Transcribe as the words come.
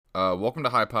Welcome to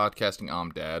High Podcasting.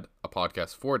 I'm Dad, a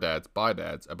podcast for dads by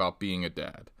dads about being a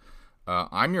dad.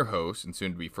 I'm your host and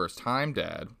soon to be first time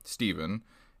dad, Steven,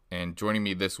 and joining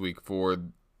me this week for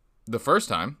the first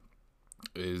time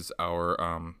is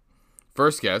our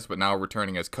first guest, but now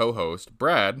returning as co-host,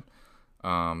 Brad.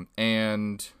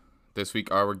 And this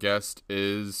week our guest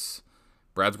is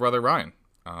Brad's brother, Ryan.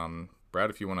 Brad,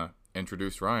 if you want to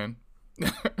introduce Ryan.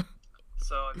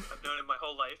 So I've known him my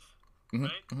whole life,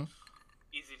 right? Mm-hmm.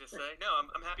 Easy to say. No,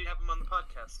 I'm happy to have him on the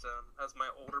podcast. As my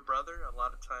older brother, a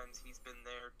lot of times he's been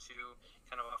there to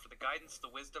kind of offer the guidance, the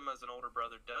wisdom as an older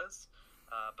brother does.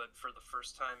 But for the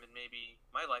first time in maybe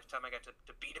my lifetime, I got to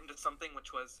beat him to something,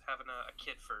 which was having a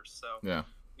kid first. So Yeah.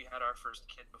 we had our first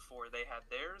kid before they had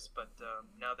theirs, but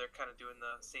now they're kind of doing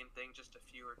the same thing just a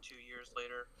few or 2 years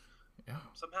later. Yeah.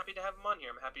 So I'm happy to have him on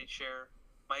here. I'm happy to share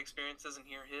my experiences and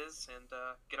hear his and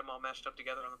get them all mashed up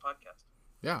together on the podcast.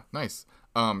 Yeah, nice.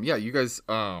 Yeah, you guys,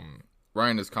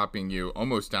 Ryan is copying you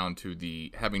almost down to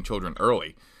the having children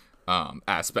early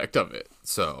aspect of it.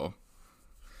 So,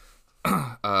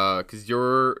 because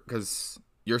your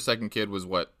second kid was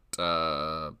what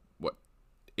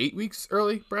 8 weeks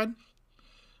early, Brad?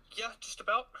 Yeah, just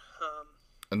about.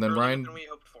 And then earlier Ryan, than we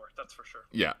hoped for, that's for sure.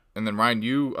 yeah, and then Ryan,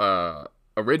 you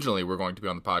originally were going to be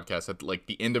on the podcast at like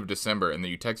the end of December, and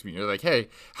then you text me and you're like, "Hey,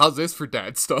 how's this for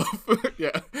dad stuff?"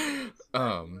 Yeah.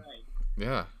 Right.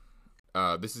 Yeah.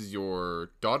 This is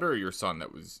your daughter or your son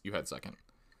that was you had second?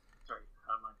 Sorry,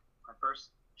 my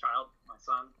first child, my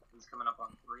son, he's coming up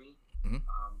on 3. Mhm.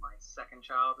 My second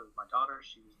child is my daughter.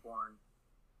 She was born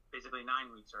basically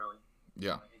 9 weeks early.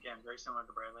 Yeah. Again, very similar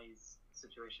to Bradley's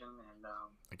situation, and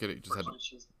I get it. You just had fortunately,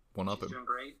 she's one up him. doing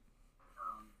great.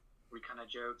 We kind of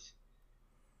joked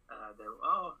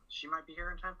that she might be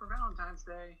here in time for Valentine's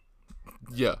Day.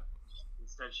 Yeah.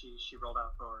 Instead, she rolled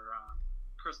out for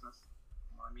Christmas.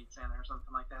 Want to meet Santa or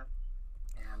something like that.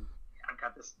 And I've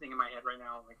got this thing in my head right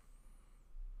now, like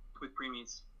with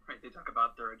preemies, right? They talk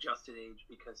about their adjusted age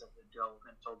because of the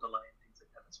developmental delay and things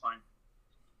like that. That's fine.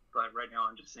 But right now,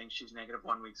 I'm just saying she's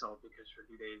 -1 week old because her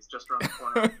due date is just around the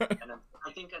corner. And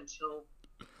I think until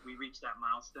we reach that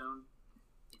milestone,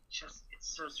 it's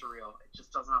so surreal. It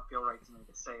just does not feel right to me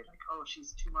to say like, oh,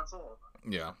 she's 2 months old.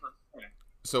 Yeah. But, anyway.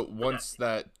 So once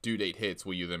that due date hits,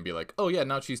 will you then be like, "Oh yeah,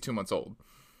 now she's 2 months old"?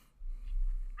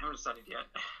 I haven't decided yet.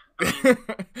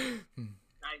 I mean,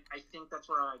 I think that's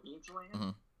where I need to land.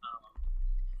 Mhm.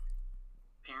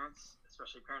 Parents,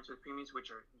 especially parents with preemies,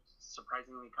 which are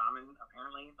surprisingly common,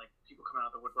 apparently. Like, people come out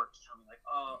of the woodwork to tell me, like,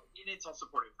 oh, and it's all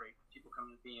supportive, right? People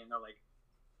come to me and they're like,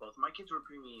 both my kids were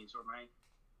preemies, or my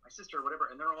sister, or whatever,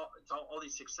 and it's all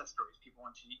these success stories. People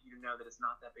want you to know that it's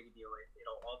not that big a deal.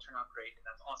 It'll all turn out great, and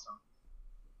that's awesome.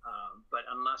 But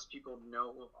unless people know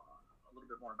a little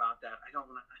bit more about that, I don't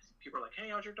want to. People are like, "Hey,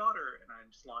 how's your daughter?" And I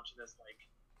just launch this like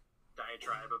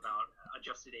diatribe about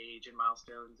adjusted age and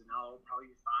milestones and how probably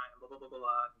fine, blah blah blah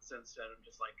blah. And so instead, I'm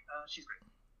just like, "She's great."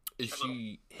 Is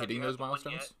she hitting those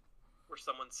milestones? Where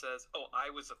someone says, "Oh, I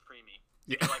was a preemie."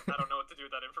 Yeah. You're like, I don't know what to do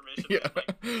with that information. Yeah. I'm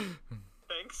like,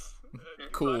 thanks.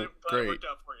 Cool. Glad Great. it worked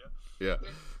out for you. Yeah.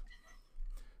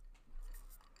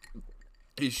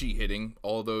 Is she hitting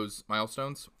all those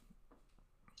milestones?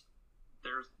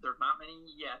 There's not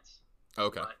many yet.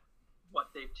 Okay. But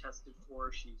what they've tested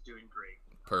for, she's doing great.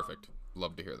 Perfect.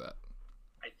 Love to hear that.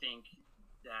 I think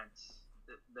that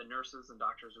the nurses and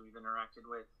doctors we've interacted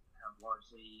with have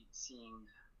largely seen,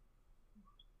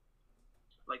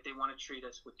 like, they want to treat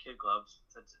us with kid gloves,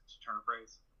 to turn a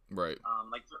phrase. Right.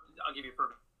 Like, I'll give you a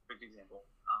perfect example.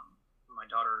 My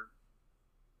daughter,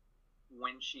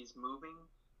 when she's moving,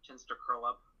 tends to curl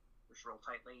up just real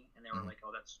tightly, and they were like,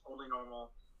 "Oh, that's totally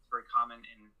normal. It's very common."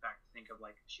 And in fact, think of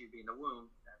like she would be in the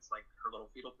womb. That's like her little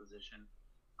fetal position.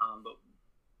 But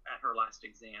at her last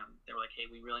exam, they were like, "Hey,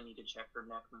 we really need to check her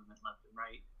neck movement left and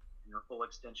right, and her full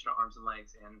extension of arms and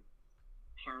legs." And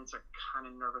parents are kind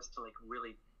of nervous to like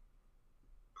really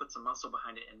put some muscle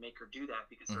behind it and make her do that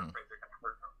because they're afraid they're going to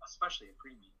hurt her, especially a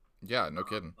preemie. Yeah, no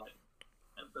kidding.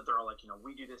 But they're all like,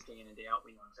 we do this day in and day out.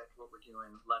 We know exactly what we're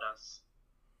doing. Let us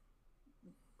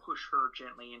push her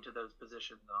gently into those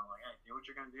positions. And I'm like, hey, do what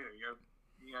you're going to do.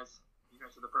 You guys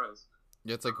are the pros.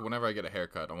 Yeah, it's like whenever I get a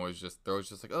haircut, they're always just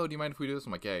like, "Oh, do you mind if we do this?"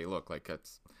 I'm like, "Hey, look, like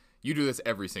you do this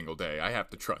every single day. I have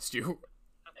to trust you."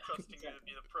 I'm trusting you to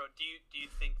be the pro. Do you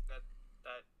think that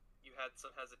you had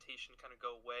some hesitation kind of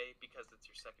go away because it's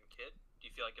your second kid? Do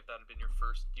you feel like if that had been your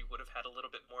first, you would have had a little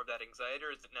bit more of that anxiety,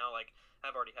 or is it now like,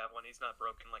 I've already had one, he's not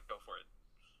broken, like, go for it?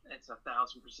 It's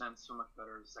 1,000% so much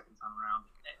better the second time around.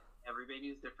 Every baby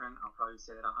is different. I'll probably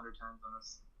say that 100 times on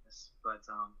this, but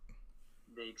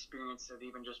the experience of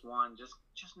even just one, just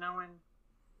knowing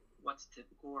what's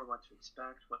typical or what to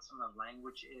expect, what some of the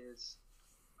language is,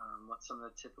 what some of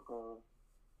the typical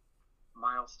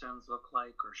milestones look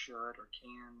like or should or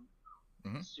can.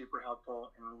 Super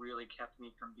helpful and really kept me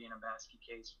from being a basket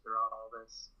case throughout all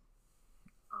this.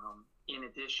 In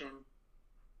addition,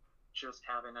 just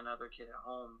having another kid at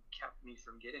home kept me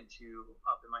from getting too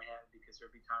up in my head, because there'd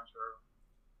be times where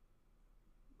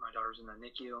my daughter's in the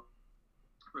NICU,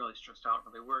 really stressed out,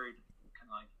 really worried, kind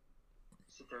of like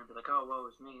sit there and be like, oh, woe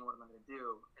is me, what am I going to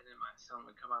do? And then my son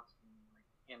would come up to me and like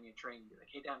hand me a tray and be like,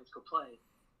 hey, Dad, let's go play.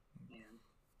 And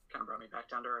kind of brought me back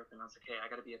down to earth. And I was like, hey, I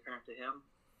got to be a parent to him.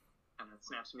 And it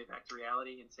snaps me back to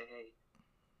reality and say, hey,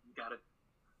 you gotta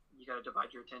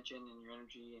divide your attention and your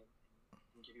energy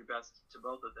and give your best to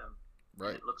both of them.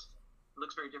 Right. And it looks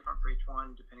very different for each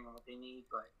one depending on what they need,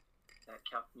 but that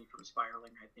kept me from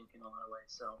spiraling, I think, in a lot of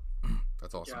ways. So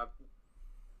that's awesome.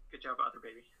 Good job, other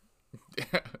baby.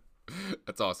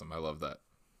 That's awesome. I love that.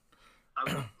 I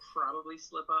will probably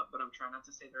slip up, but I'm trying not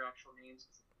to say their actual names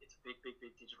because it's a big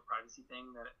digital privacy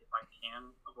thing that if I can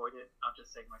avoid it, I'll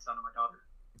just say my son and my daughter.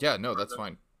 Yeah, no, that's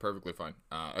fine. Perfectly fine.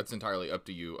 It's entirely up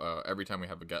to you. Every time we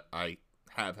have I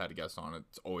have had a guest on,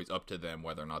 it's always up to them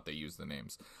whether or not they use the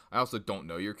names. I also don't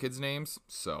know your kids' names,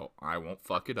 so I won't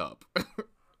fuck it up. Thing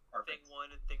 1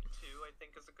 and thing 2, I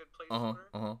think, is a good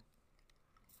placeholder.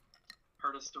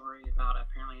 Heard a story about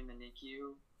apparently in the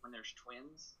NICU, when there's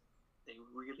twins, they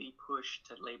really push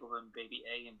to label them baby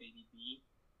A and baby B.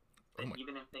 And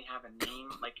even if they have a name,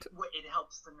 like, it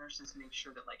helps the nurses make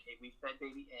sure that, like, hey, we fed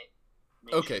baby A.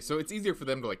 Okay, so it's easier for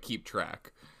them to like keep track.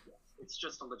 Yes, it's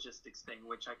just a logistics thing,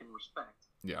 which I can respect.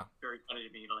 Yeah. Very funny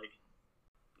to me, like.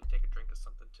 You take a drink of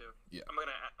something too. Yeah. I'm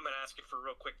gonna ask you for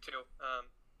real quick too.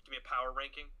 Give me a power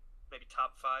ranking, maybe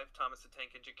top 5 Thomas the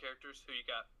Tank Engine characters. Who you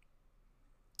got?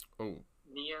 Oh.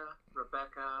 Nia,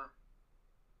 Rebecca,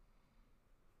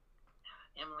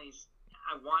 Emily's.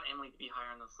 I want Emily to be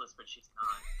higher on this list, but she's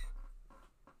not.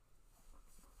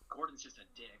 Gordon's just a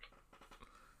dick.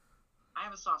 I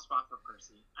have a soft spot for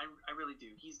Percy. I really do.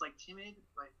 He's like timid,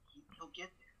 but he'll get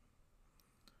there.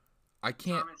 I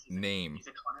can't name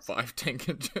 5 tank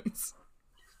engines.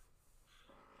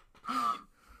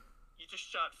 You just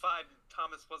shot 5 and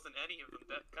Thomas wasn't any of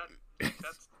them.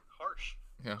 That's harsh.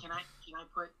 Yeah. Can I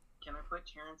put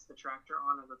Terrence the tractor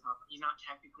on at the top? He's not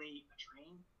technically a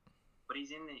train, but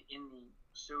he's in the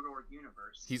Sodor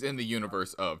universe. He's in the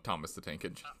universe of Thomas the Tank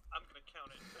Engine. I'm gonna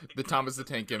count it. The Thomas the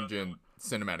Tank Engine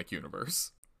cinematic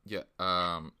universe. Yeah.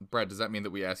 Brad, does that mean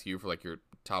that we ask you for like your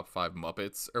top 5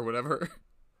 Muppets or whatever?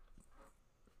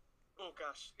 Oh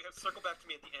gosh, yeah, circle back to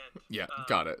me at the end. Yeah,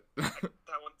 got it. that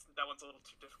one's a little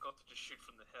too difficult to just shoot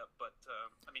from the hip, but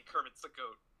I mean Kermit's the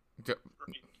goat.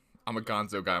 Right? I'm a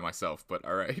Gonzo guy myself, but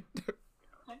all right.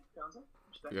 Okay, Gonzo.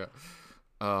 Respect. Yeah.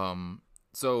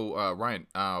 So Ryan,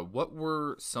 what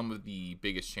were some of the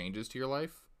biggest changes to your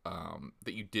life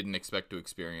that you didn't expect to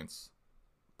experience,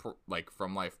 like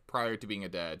from life prior to being a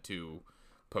dad to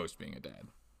post being a dad?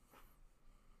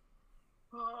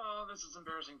 Oh, this is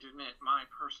embarrassing to admit. My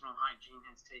personal hygiene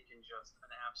has taken just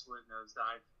an absolute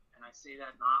nosedive. And I say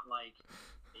that not like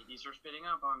babies are spitting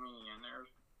up on me and there's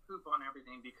poop on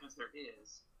everything, because there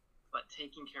is. But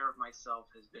taking care of myself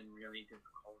has been really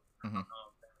difficult. I don't know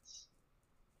if that's...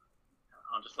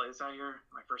 I'll just lay this out here.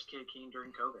 My first kid came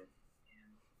during COVID.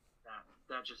 And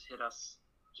that just hit us,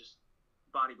 just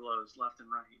body blows left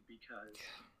and right, because...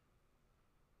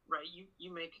 Right,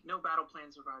 you make no battle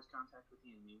plan survives contact with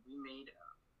the enemy. We made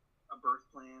a birth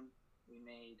plan. We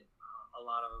made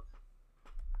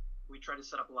we tried to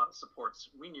set up a lot of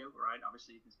supports. We knew, right,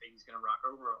 obviously this baby's going to rock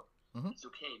our world. It's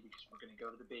okay because we're going to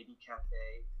go to the baby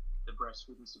cafe, the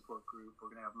breastfeeding support group.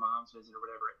 We're going to have mom's visit or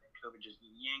whatever. And then COVID just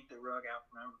yanked the rug out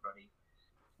from everybody.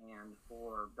 And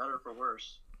for better or for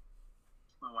worse,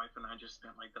 my wife and I just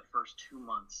spent like the first 2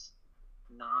 months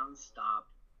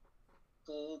nonstop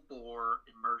full-bore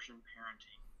immersion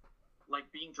parenting, like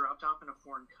being dropped off in a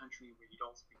foreign country where you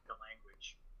don't speak the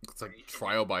language. It's like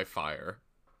trial by fire.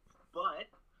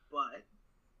 But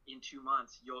in 2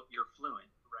 months you're fluent,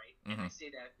 right? And I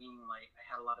say that meaning like I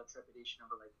had a lot of trepidation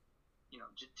over like,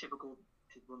 just typical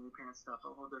new parent stuff.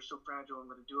 Oh, they're so fragile. I'm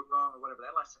going to do it wrong or whatever.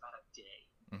 That lasted about a day,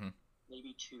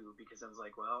 maybe 2, because I was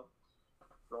like, well,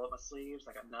 roll up my sleeves.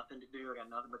 I got nothing to do. I got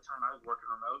nothing but time. I was working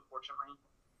remote, fortunately,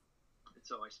 and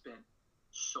so I spent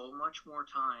so much more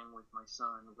time with my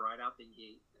son right out the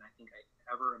gate than I think I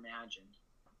ever imagined,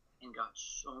 and got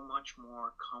so much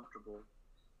more comfortable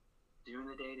doing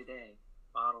the day-to-day,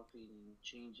 bottle feeding,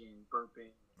 changing,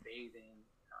 burping, bathing,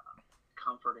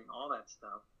 comforting, all that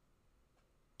stuff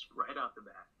right out the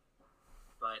bat.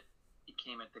 But it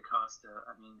came at the cost of,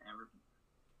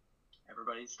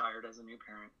 everybody's tired as a new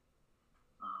parent.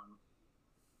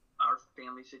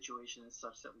 family situation is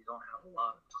such that we don't have a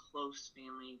lot of close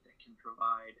family that can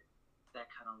provide that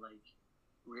kind of like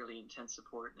really intense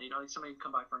support. You know, like somebody can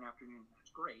come by for an afternoon,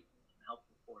 that's great and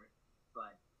helpful for it.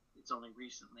 But it's only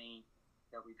recently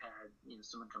that we've had, you know,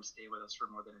 someone come stay with us for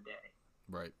more than a day.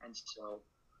 Right. And so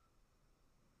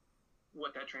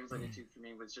what that translated to for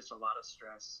me was just a lot of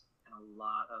stress and a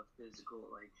lot of physical,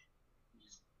 like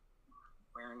just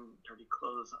wearing dirty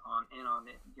clothes on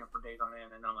it, you know, for days on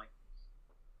end. And I'm like,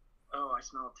 oh, I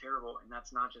smell terrible. And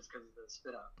that's not just because of the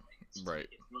spit up. Like, it's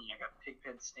me. I got pig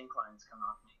pen stink lines coming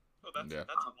off me. Oh, that's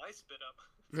my spit up.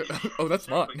 Oh,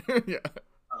 that's exactly. mine. Yeah.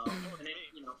 And it,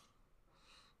 you know,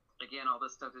 again, all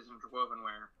this stuff is interwoven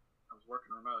where I was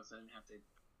working remote, so I didn't have to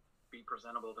be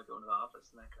presentable to go into the office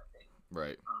and that kind of thing.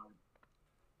 Right.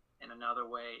 And another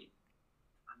way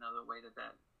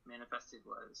that manifested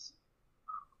was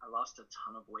I lost a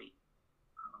ton of weight,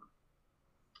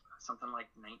 something like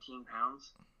 19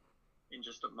 pounds in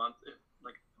just a month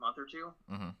or two.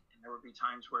 Mm-hmm. And there would be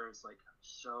times where it's like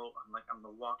I'm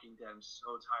The Walking Dead. I'm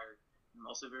so tired. I'm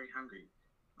also very hungry.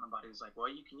 My body was like, well,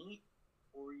 you can eat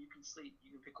or you can sleep.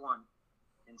 You can pick one.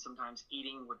 And sometimes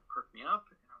eating would perk me up,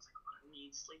 and I was like, oh, I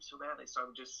need sleep so badly, so I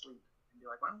would just sleep and be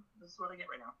like, well, this is what I get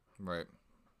right now. Right.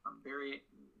 I'm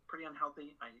pretty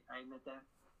unhealthy. I admit that.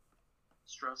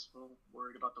 Stressful,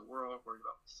 worried about the world, worried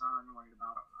about the son, worried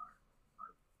about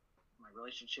my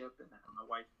relationship, and my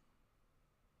wife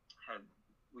had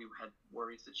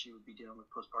worries that she would be dealing with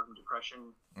postpartum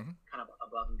depression, kind of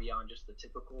above and beyond just the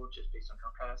typical, just based on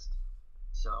her past.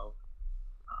 So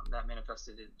that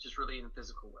manifested it just really in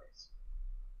physical ways.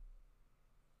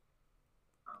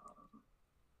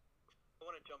 I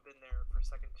want to jump in there for a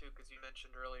second too, because you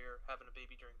mentioned earlier having a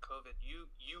baby during COVID. You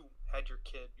had your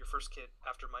first kid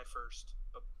after my first,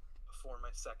 but before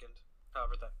my second.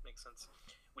 However that makes sense.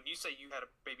 When you say you had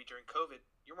a baby during COVID,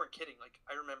 you weren't kidding. Like,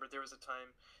 I remember there was a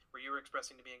time where you were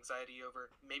expressing to me anxiety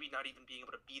over maybe not even being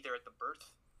able to be there at the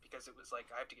birth, because it was like,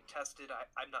 I have to get tested. I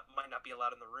might not be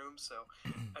allowed in the room. So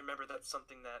I remember that's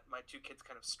something that my two kids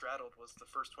kind of straddled. Was the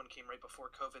first one came right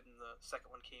before COVID, and the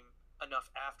second one came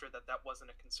enough after that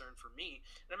wasn't a concern for me.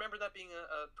 And I remember that being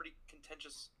a pretty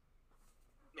contentious,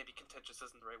 maybe contentious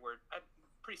isn't the right word, a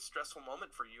pretty stressful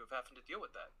moment for you of having to deal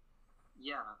with that.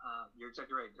 Yeah, you're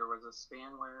exactly right. There was a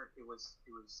span where it was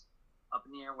up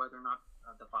in the air whether or not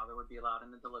the father would be allowed in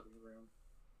the delivery room.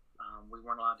 We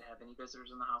weren't allowed to have any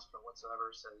visitors in the hospital whatsoever.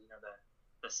 So, you know,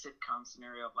 the sitcom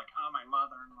scenario of like, oh, my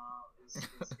mother-in-law is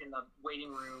in the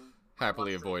waiting room.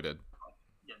 Happily avoided.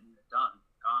 Yeah, gone,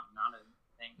 not a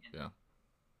thing. And yeah.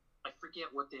 I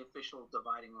forget what the official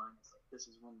dividing line is. Like, this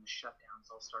is when the shutdowns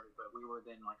all started, but we were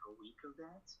then like a week of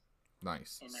that.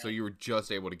 Nice. So you were just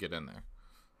able to get in there.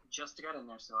 Just got in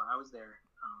there, so I was there,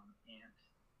 and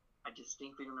I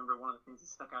distinctly remember one of the things that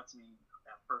stuck out to me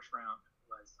that first round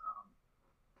was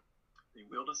they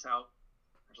wheeled us out.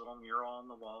 There's a little mural on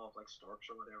the wall of like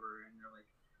storks or whatever, and they're like,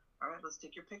 all right, let's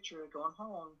take your picture going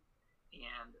home.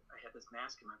 And I had this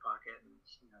mask in my pocket, and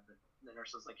you know, the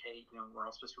nurse was like, hey, you know, we're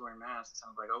all supposed to be wearing masks. And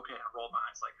I was like, okay. I rolled my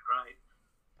eyes like, all right,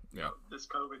 yeah, you know, this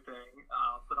COVID thing,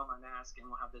 put on my mask, and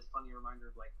we'll have this funny reminder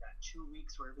of like that 2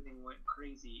 weeks where everything went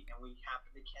crazy, and we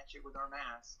happened to catch it with our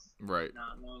masks, right?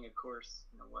 Not knowing, of course,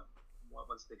 you know, what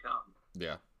was to come.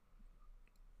 Yeah,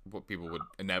 what people would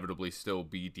inevitably still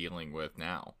be dealing with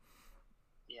now.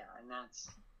 Yeah, and that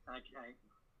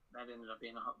ended up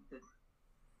being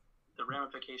the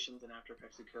ramifications and after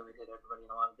effects of COVID hit everybody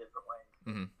in a lot of different ways.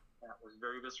 Mm-hmm. That was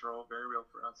very visceral, very real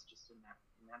for us, just in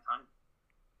that time.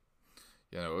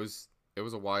 Yeah, it was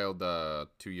a wild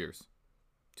 2 years,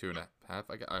 2.5.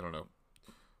 I don't know,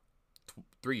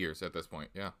 3 years at this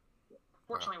point. Yeah.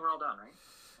 Fortunately, we're all done, right?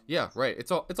 Yeah, right.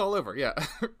 It's all over. Yeah,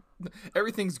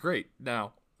 everything's great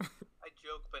now. I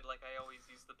joke, but like I always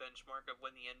use the benchmark of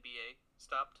when the NBA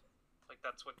stopped. Like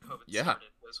that's when COVID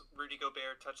started. Was Rudy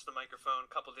Gobert touched the microphone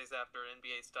a couple days after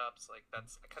NBA stops. Like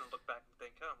that's, I kind of look back and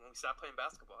think, oh, when we stopped playing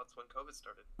basketball, that's when COVID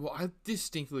started. Well, I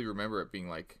distinctly remember it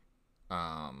being like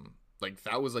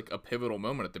that was like a pivotal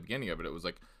moment at the beginning of it. It was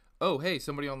like, oh, hey,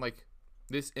 somebody on like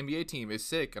this NBA team is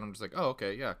sick, and I'm just like, oh,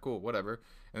 okay, yeah, cool, whatever.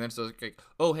 And then so it's like,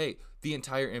 oh, hey, the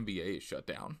entire NBA is shut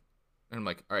down, and I'm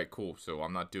like, all right, cool. So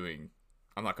I'm not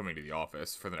coming to the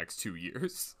office for the next 2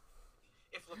 years.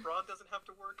 If LeBron doesn't have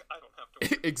to work, I don't have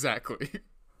to work. Exactly.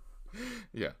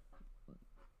 Yeah.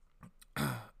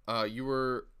 You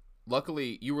were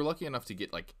lucky enough to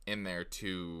get like in there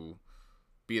to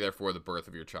be there for the birth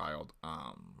of your child.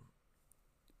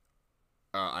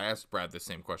 I asked Brad the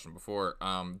same question before.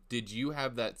 Did you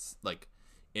have that like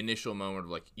initial moment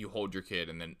of like you hold your kid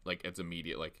and then like it's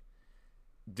immediate, like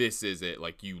this is it,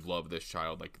 like you love this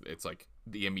child, like it's like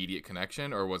the immediate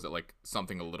connection, or was it like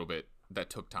something a little bit that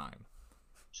took time?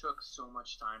 Took so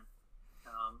much time.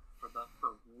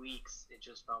 For weeks, it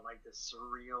just felt like this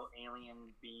surreal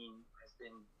alien being has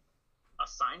been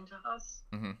assigned to us.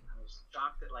 Mm-hmm. I was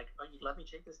shocked that, like, oh, you let me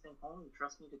take this thing home. You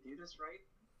trust me to do this, right?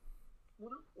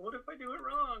 What if I do it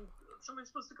wrong? Somebody's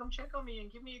supposed to come check on me and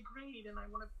give me a grade, and I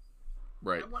want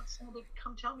someone to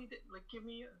come tell me that, like, give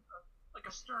me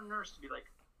a stern nurse to be like,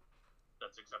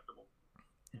 that's acceptable.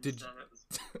 It was,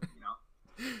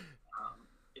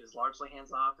 it was largely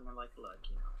hands off, and they're like, look,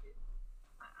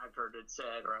 I've heard it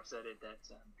said, or I've said it, that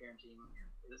parenting,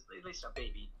 at least a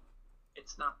baby,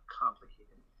 it's not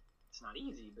complicated. It's not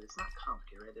easy, but it's not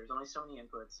complicated, right? There's only so many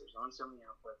inputs, there's only so many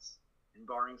outputs, and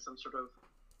barring some sort of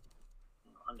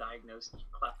undiagnosed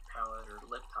cleft palate or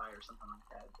lip tie or something like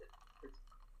that, it's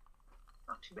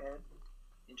not too bad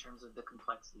in terms of the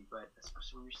complexity, but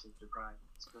especially when you're sleep deprived,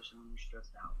 especially when you're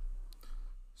stressed out,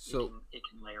 so it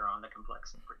can layer on the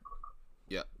complexity pretty quickly.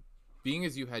 Yeah, being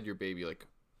as you had your baby like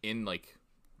in like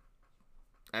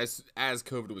as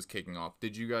COVID was kicking off,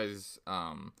 did you guys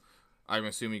I'm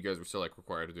assuming you guys were still like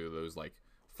required to do those like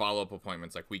follow-up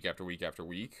appointments like week after week after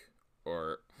week,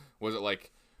 or was it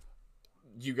like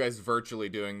you guys virtually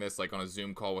doing this like on a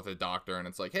Zoom call with a doctor, and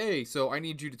it's like, hey, so I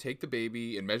need you to take the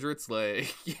baby and measure its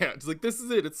leg. Yeah, it's like, this is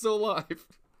it, it's still alive.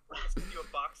 I'll send you a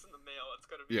box in the mail. It's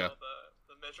gonna be all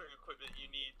the measuring equipment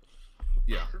you need.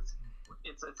 Yeah.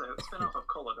 It's a spin-off of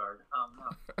Cologuard.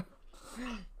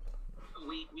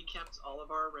 We kept all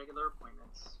of our regular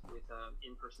appointments with an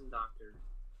in-person doctor,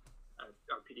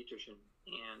 our pediatrician,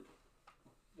 and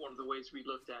one of the ways we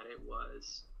looked at it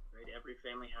was, right, every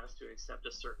family has to accept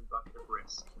a certain bucket of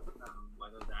risk,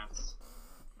 whether that's,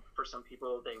 for some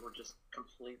people, they were just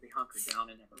completely hunkered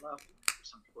down and never left. For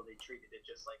some people, they treated it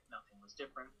just like nothing was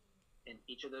different. And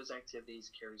each of those activities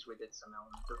carries with it some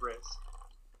element of risk.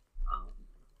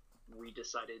 We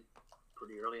decided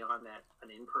pretty early on that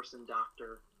an in-person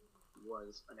doctor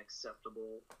was an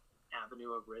acceptable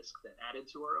avenue of risk that added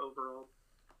to our overall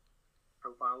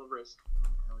profile of risk.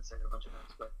 I would say that a bunch of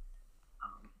times, but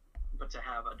to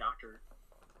have a doctor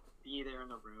be there in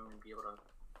the room and be able to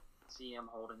see him,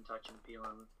 hold him, touch him, feel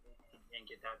him, and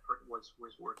get that was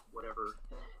worth whatever.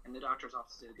 And the doctor's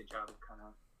office did a good job of kind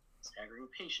of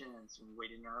staggering patients and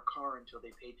waiting in our car until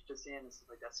they paged us in and stuff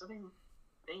like that. So they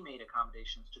made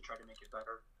accommodations to try to make it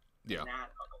better. Yeah. And that,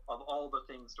 of all the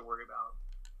things to worry about,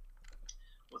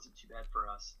 wasn't too bad for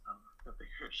us. The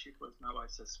bigger issue was my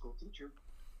wife's a school teacher.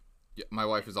 Yeah, my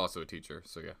wife is also a teacher,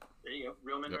 so yeah. There you go.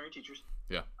 Real men marry teachers.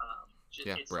 Yeah.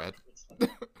 Brad.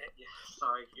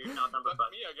 Sorry, you're not number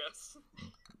but me, I guess.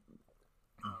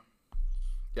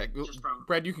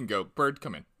 Brad, you can go. Bird,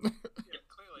 come in. Yeah,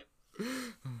 clearly.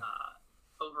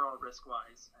 Overall,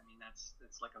 risk-wise, I mean, that's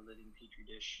like a living petri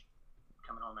dish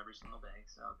coming home every single day.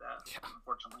 So that,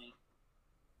 unfortunately,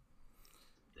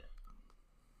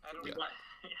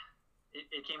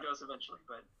 it came to us eventually,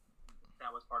 but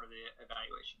that was part of the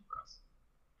evaluation for us.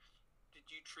 Did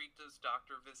you treat those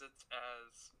doctor visits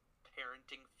as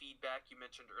parenting feedback? You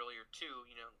mentioned earlier too,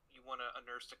 you want a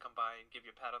nurse to come by and give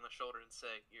you a pat on the shoulder and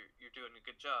say you're doing a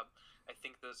good job. I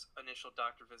think those initial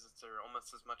doctor visits are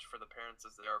almost as much for the parents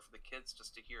as they are for the kids,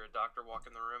 just to hear a doctor walk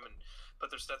in the room and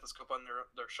put their stethoscope on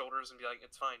their shoulders and be like,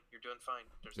 it's fine, you're doing fine,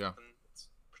 there's nothing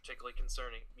that's particularly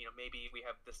concerning. Maybe we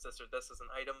have this or this as an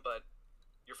item, but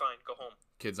you're fine, go home.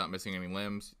 Kid's not missing any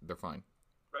limbs, they're fine.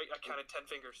 Right, I counted 10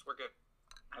 fingers, we're good.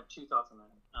 I have two thoughts on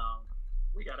that.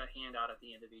 We got a handout at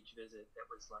the end of each visit that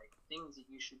was like things that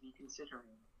you should be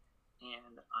considering,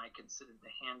 and I considered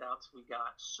the handouts we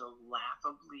got so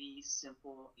laughably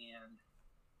simple and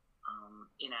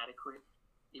inadequate.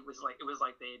 It was like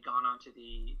they had gone onto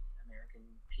the American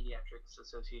Pediatrics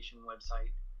Association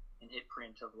website and hit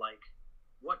print of like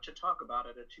what to talk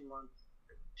about at a two-month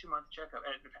checkup.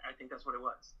 And I think that's what it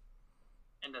was.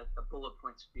 And the bullet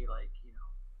points would be like,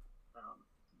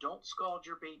 don't scald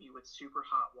your baby with super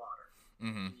hot water.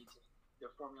 Mm-hmm.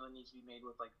 The formula needs to be made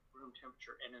with like room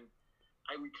temperature. And then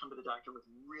I would come to the doctor with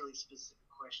really specific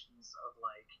questions of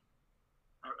like,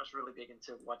 I was really big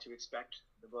into What to Expect,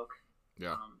 the book,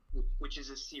 which is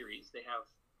a series. They have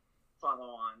follow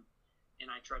on,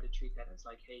 and I try to treat that as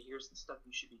like, hey, here's the stuff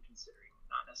you should be considering,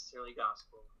 not necessarily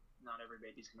gospel. Not every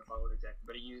baby's going to follow it exactly,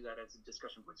 but I use that as a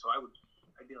discussion point. So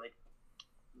I'd be like,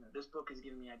 this book is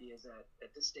giving me ideas that at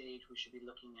this stage we should be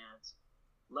looking at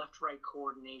left-right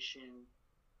coordination,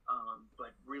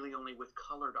 but really only with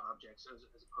colored objects as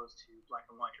opposed to black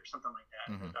and white or something like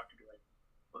that. Mm-hmm. And the doctor would be like,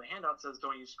 well, the handout says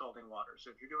don't use scalding water. So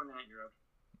if you're doing that, you're okay.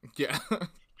 Yeah.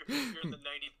 you're in the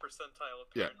 90th percentile of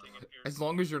parenting. Yeah. As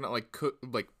long as you're not like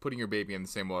putting your baby in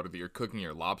the same water that you're cooking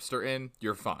your lobster in,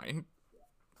 you're fine. Yeah.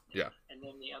 Yeah. And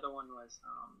then the other one was,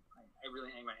 I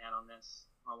really hang my hat on this.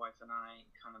 My wife and I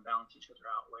kind of balance each other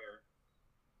out where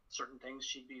certain things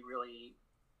she'd be really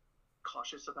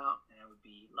cautious about, and I would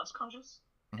be less cautious.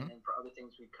 Mhm. And then for other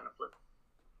things, we'd kind of flip.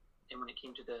 And when it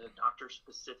came to the doctor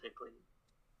specifically,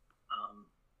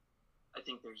 I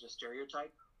think there's a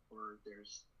stereotype, or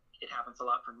it happens a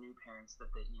lot for new parents that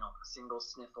they, a single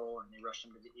sniffle and they rush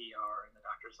them to the ER, and the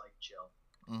doctor's like, chill,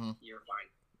 you're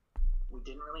fine. We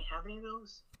didn't really have any of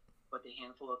those, but the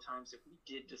handful of times that we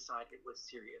did decide it was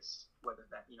serious, whether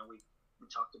that, we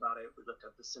talked about it, we looked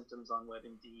at the symptoms on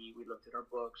WebMD, we looked at our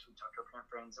books, we talked to our parent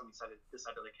friends, and we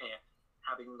decided like, hey,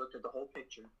 having looked at the whole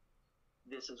picture,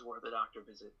 this is worth a doctor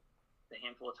visit. The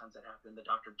handful of times that happened, the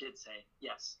doctor did say,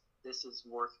 yes, this is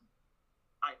worth,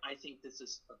 I think this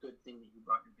is a good thing that you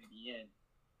brought your baby in.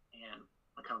 And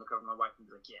I kind of look over at my wife and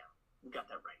be like, yeah, we got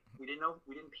that right. We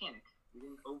didn't panic. We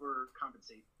didn't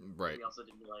overcompensate. Right. We also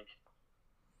didn't be like,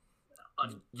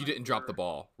 you didn't drop the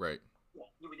ball, right? Yeah,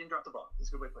 we didn't drop the ball. That's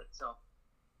a good way to put it. So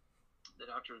the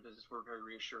doctor visits were very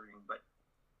reassuring, but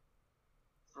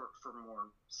for more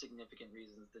significant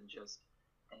reasons than just,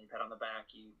 hey, pat on the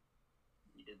back, you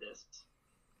did this.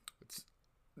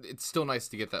 It's still nice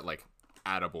to get that, like,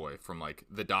 attaboy from, like,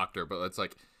 the doctor, but it's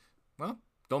like, well,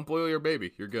 don't boil your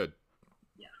baby. You're good.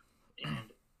 Yeah.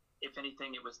 And if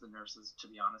anything, it was the nurses, to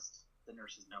be honest. The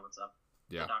nurses know what's up.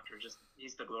 Yeah. The doctor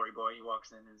he's the glory boy. He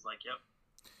walks in and is like, yep.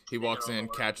 He walks in,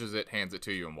 catches it, hands it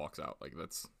to you, and walks out. Like,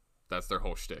 that's their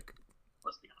whole shtick.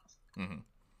 Let's be honest.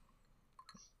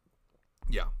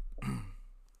 Yeah.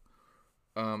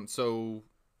 So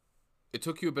it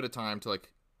took you a bit of time to,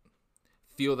 like,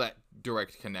 feel that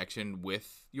direct connection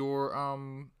with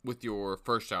your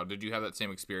first child. Did you have that same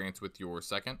experience with your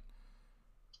second?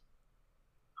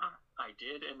 I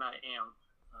did, and I am.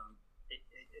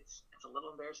 It's a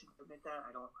little embarrassing to admit that.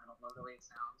 I don't love the way it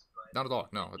sounds, but not at all.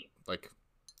 No, like,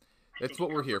 it's what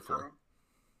we're here for.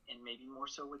 And maybe more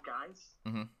so with guys.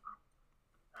 Mm-hmm.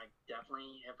 I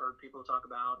definitely have heard people talk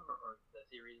about, or the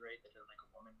theory, right, that like a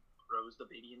woman grows the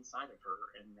baby inside of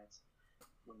her, and that's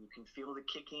when you can feel the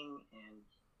kicking, and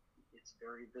it's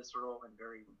very visceral and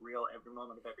very real every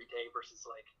moment of every day, versus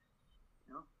like,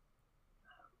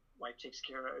 wife takes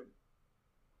care of,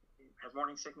 has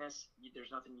morning sickness,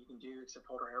 there's nothing you can do except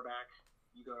hold her hair back.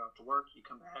 You go out to work, you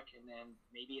come back, and then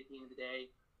maybe at the end of the day,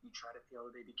 you try to feel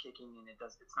the baby kicking, and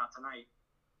it's not tonight.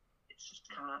 It's just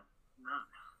kind of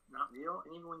not real.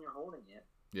 And even when you're holding it,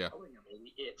 holding a baby,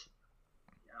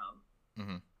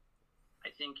 I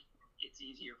think it's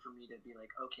easier for me to be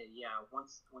like, okay, yeah,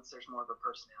 once there's more of a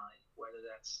personality, whether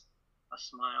that's a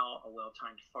smile, a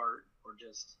well-timed fart, or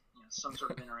just some sort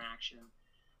of interaction,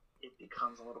 it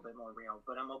becomes a little bit more real.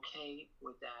 But I'm okay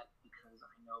with that because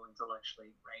I know intellectually,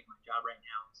 right, my job right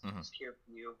now is to just care for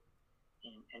you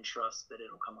and trust that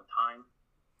it'll come with time.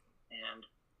 And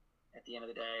at the end of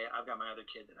the day, I've got my other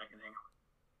kid that I can hang out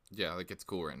with. Yeah, like, it's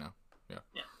cool right now. Yeah.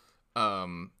 Yeah.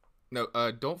 No,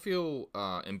 don't feel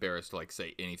embarrassed to, like,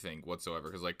 say anything whatsoever,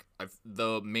 because, like,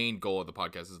 the main goal of the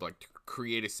podcast is, like, to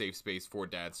create a safe space for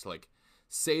dads to, like,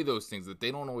 say those things that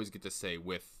they don't always get to say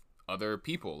with other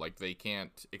people. Like, they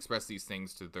can't express these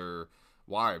things to their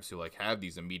wives who, like, have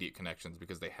these immediate connections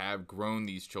because they have grown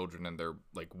these children in their,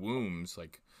 like, wombs,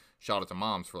 like, shout out to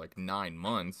moms, for, like, 9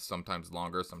 months, sometimes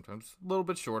longer, sometimes a little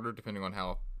bit shorter, depending on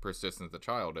how persistent the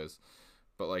child is.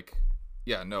 But, like,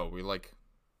 yeah, no, we, like,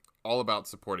 all about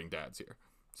supporting dads here.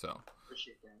 So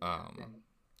appreciate that.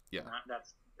 Yeah.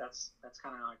 That's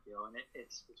kind of how I feel, and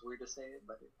it's weird to say it,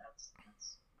 but that's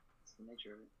the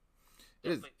nature of it.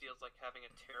 Definitely feels like having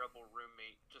a terrible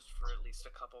roommate just for at least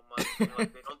a couple months.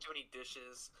 Like, they don't do any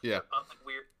dishes. Yeah. They're up at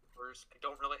weird hours. I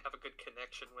don't really have a good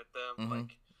connection with them.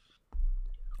 Like,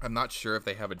 I'm not sure if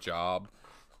they have a job.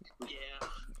 Yeah.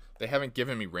 They haven't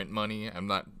given me rent money. I'm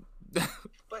not.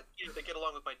 But they get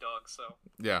along with my dog, so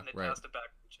yeah, and they right. passed a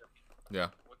background check. Yeah.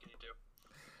 What can you do?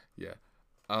 Yeah.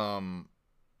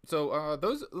 So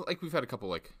those, like, we've had a couple,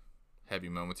 like, heavy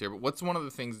moments here, but what's one of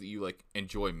the things that you, like,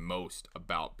 enjoy most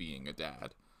about being a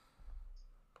dad?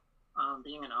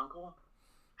 Being an uncle.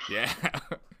 Yeah.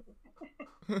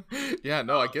 Yeah,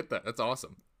 no, I get that. That's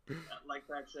awesome. Like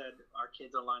Brad said, our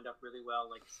kids are lined up really well,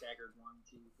 like staggered 1,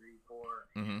 2, 3, 4.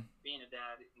 Being a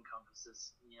dad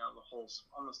encompasses,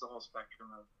 almost the whole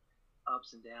spectrum of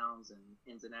ups and downs and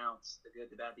ins and outs, the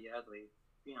good, the bad, the ugly.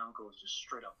 Being an uncle is just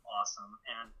straight up awesome,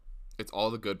 and it's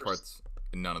all the good parts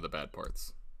and none of the bad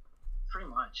parts. Pretty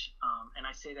much. And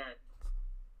I say that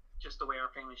just the way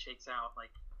our family shakes out.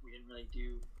 Like, we didn't really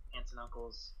do aunts and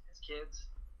uncles as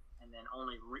kids, and then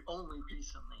only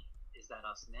recently is that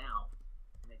us now.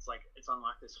 And it's like it's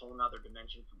unlocked this whole nother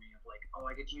dimension for me of like, oh,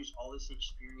 I get to use all this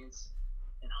experience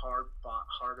and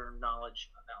hard-earned knowledge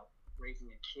about raising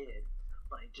a kid,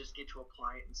 but I just get to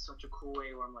apply it in such a cool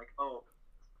way where I'm like, oh,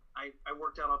 I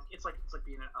worked out. It's like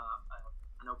being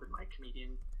an open mic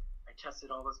comedian. I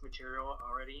tested all this material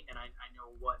already, and I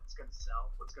know what's going to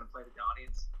sell, what's going to play to the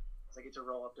audience. So I get to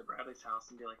roll up to Bradley's house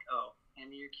and be like, oh, hand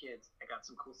me your kids. I got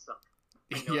some cool stuff.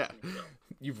 Yeah,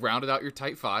 you've rounded out your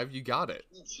tight five. You got it.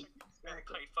 Exactly.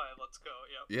 Tight five. Let's go.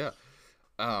 Yep.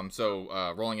 Yeah.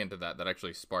 So rolling into that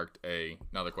actually sparked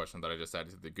another question that I just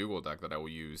added to the Google Doc that I will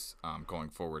use going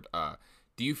forward.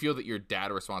 Do you feel that your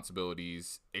dad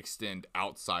responsibilities extend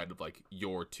outside of like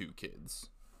your two kids?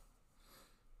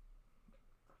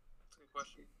 That's a good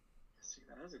question. See,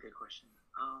 that is a good question.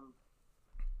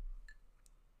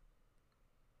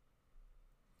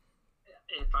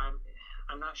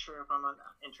 I'm not sure if I'm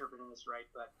interpreting this right,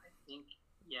 but I think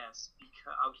yes,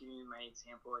 because I'll give you my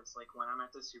example. It's like when I'm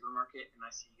at the supermarket and I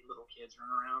see little kids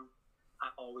run around, I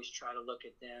always try to look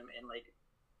at them and like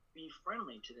be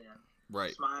friendly to them.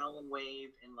 Right. Smile and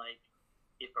wave and like,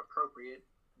 if appropriate,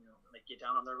 like get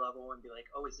down on their level and be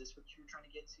like, oh, is this what you're trying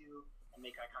to get to? And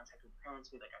make eye contact with parents.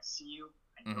 Be like, I see you.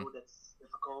 I know that's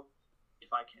difficult.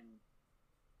 If I can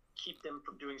keep them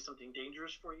from doing something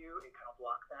dangerous for you and kind of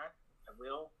block that, I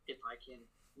will. If I can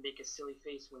make a silly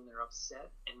face when they're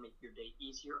upset and make your day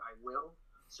easier, I will.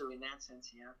 So in that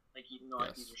sense, yeah, like even though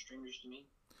these are strangers to me.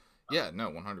 Yeah,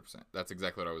 no, 100%. That's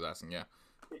exactly what I was asking. Yeah.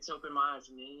 It's opened my eyes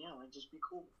and like just be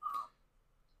cool.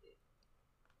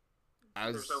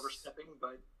 There's overstepping,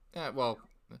 but yeah. Well,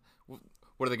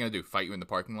 what are they gonna do? Fight you in the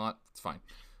parking lot? It's fine.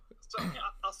 So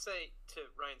I'll say to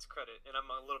Ryan's credit, and I'm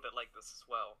a little bit like this as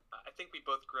well. I think we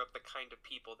both grew up the kind of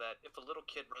people that if a little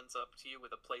kid runs up to you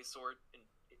with a play sword and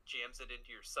it jams it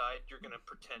into your side, you're gonna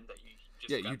pretend that you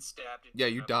just got stabbed. And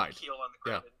you died. Heel on the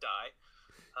ground and die.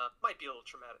 Might be a little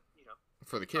traumatic,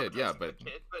 for the kid. Yeah, but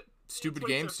stupid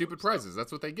games, stupid prizes.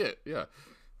 That's what they get. Yeah.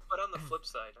 But on the flip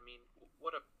side, I mean,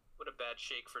 what a bad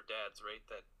shake for dads, right?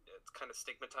 That it's kind of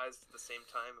stigmatized at the same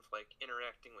time of like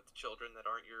interacting with children that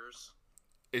aren't yours.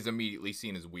 Is immediately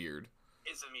seen as weird.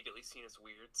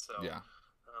 So yeah,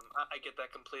 I get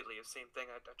that completely. The same thing.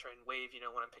 I try and wave,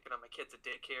 when I'm picking up my kids at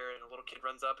daycare, and a little kid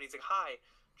runs up and he's like, "Hi."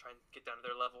 Try and get down to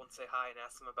their level and say hi and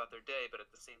ask them about their day, but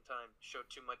at the same time, show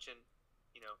too much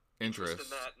interest in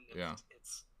that, and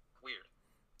it's weird.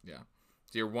 Yeah.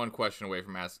 So you're one question away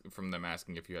from them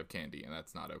asking if you have candy, and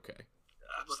that's not okay.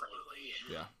 Absolutely.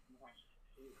 Yeah.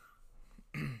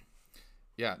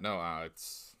 Yeah. No.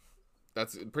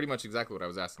 That's pretty much exactly what I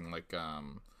was asking.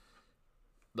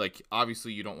 Like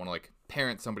obviously you don't want to like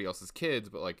parent somebody else's kids,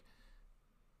 but like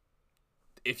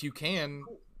if you can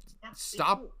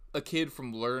stop a kid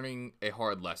from learning a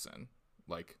hard lesson.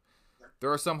 Like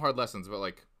there are some hard lessons, but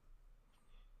like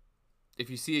if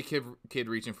you see a kid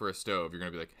reaching for a stove, you're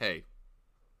gonna be like, hey,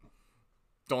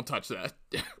 don't touch that.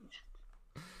 Maybe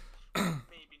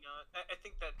not. I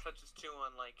think that touches too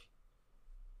on like,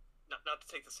 not to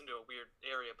take this into a weird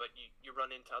area, but you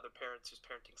run into other parents whose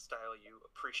parenting style you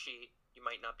appreciate. You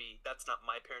might not be, that's not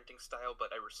my parenting style,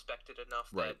 but I respect it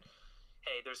enough that,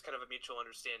 hey, there's kind of a mutual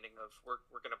understanding of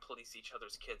we're going to police each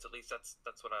other's kids. At least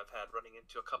that's what I've had running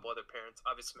into a couple other parents,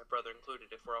 obviously my brother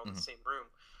included, if we're all in the same room.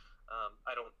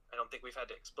 I don't think we've had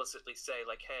to explicitly say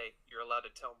like, hey, you're allowed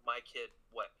to tell my kid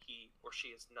what he or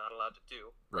she is not allowed to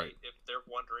do. Right. If they're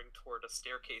wandering toward a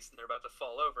staircase and they're about to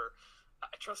fall over,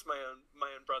 I trust my own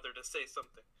brother to say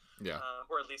something. Yeah.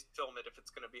 Or at least film it if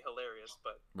it's going to be hilarious.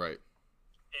 But right.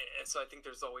 And so I think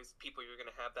there's always people you're going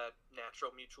to have that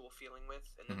natural mutual feeling with,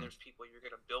 and then there's people you're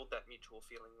going to build that mutual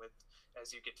feeling with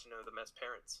as you get to know them as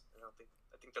parents. And I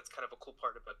think that's kind of a cool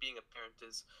part about being a parent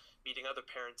is meeting other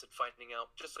parents and finding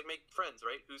out, just like make friends,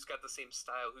 right? Who's got the same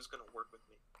style? Who's going to work with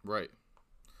me? Right.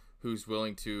 Who's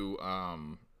willing to,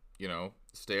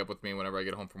 stay up with me whenever I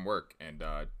get home from work and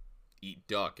eat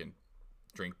duck and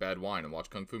drink bad wine and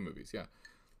watch kung fu movies. Yeah.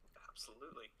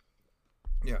 Absolutely.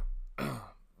 Yeah.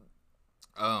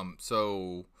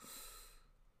 So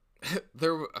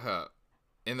there,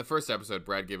 in the first episode,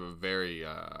 Brad gave a very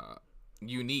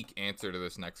unique answer to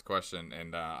this next question,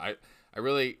 and I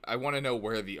want to know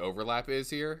where the overlap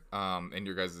is here, in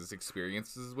your guys'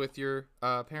 experiences with your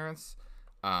parents.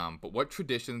 But what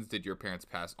traditions did your parents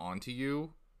pass on to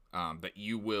you, that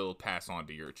you will pass on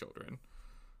to your children?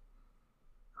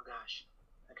 Oh gosh.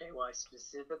 Okay. Well, I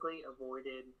specifically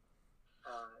avoided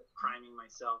priming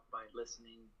myself by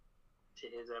listening to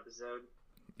his episode.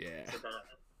 Yeah.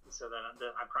 So that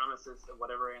I promise that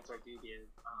whatever answer I do give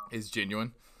is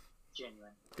genuine.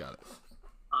 Genuine. Got it.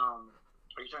 Are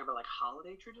you talking about like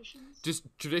holiday traditions? Just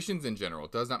traditions in general.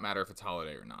 It does not matter if it's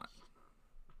holiday or not.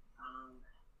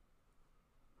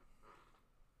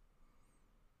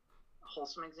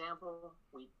 wholesome example,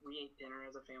 we ate dinner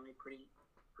as a family pretty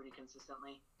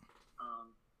consistently.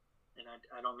 And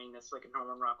I don't mean this like a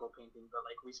Norman Rockwell painting, but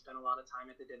like we spent a lot of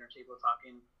time at the dinner table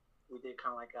talking. We did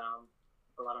kind of like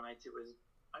a lot of nights it was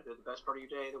either the best part of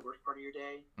your day, the worst part of your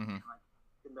day. Mm-hmm. Like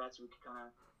in bed, so we could kind of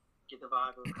get the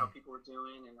vibe of how people were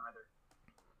doing and either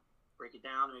break it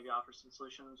down and maybe offer some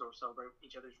solutions or celebrate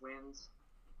each other's wins.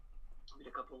 We did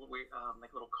a couple of weird,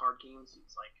 like little card games.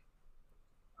 It's like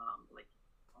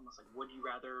almost like would you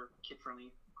rather, kid friendly,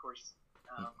 of course,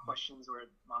 questions where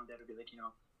mom and dad would be like,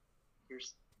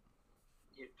 here's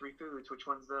 3 foods, which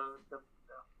one's the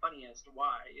funniest,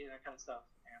 why, that kind of stuff.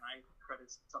 And I credit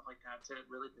stuff like that to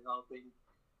really developing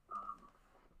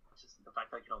just the fact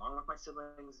that I get along with my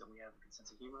siblings and we have a good sense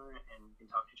of humor and can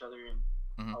talk to each other and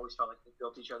always felt like we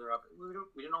built each other up. We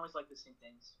didn't always like the same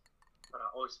things, but I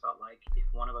always felt like if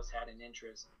one of us had an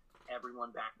interest,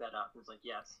 everyone backed that up. It was like,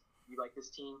 yes, you like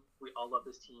this team, we all love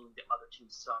this team, the other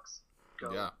team sucks,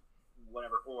 go,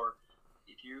 whatever. Or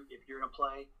if you're gonna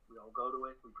play, we all go to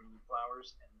it, we bring you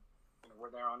flowers, and we're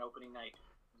there on opening night.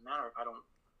 No matter if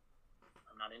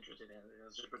I'm not interested in it, it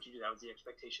was just what you do, that was the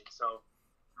expectation. So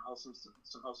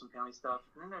some wholesome family stuff,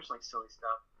 and then there's like silly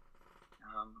stuff.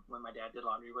 When my dad did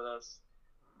laundry with us,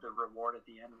 the reward at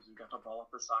the end was we got to ball up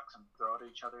the socks and throw it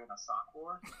at each other in a sock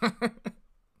war.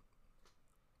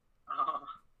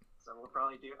 So we'll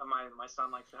probably do. My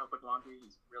son likes to help with laundry.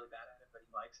 He's really bad at it, but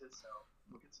he likes it. So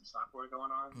we'll get some sock war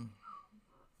going on.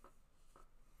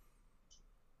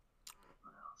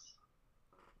 What else?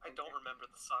 I don't remember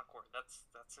the sock war. That's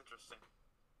interesting.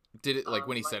 Did it, like,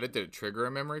 when he said it, did it trigger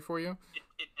a memory for you?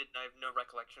 It didn't. I have no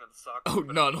recollection of the sock. Oh,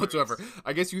 none whatsoever.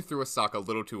 I guess you threw a sock a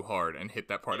little too hard and hit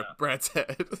that part of Brad's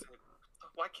head.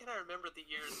 Why can't I remember the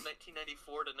years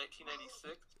 1994 to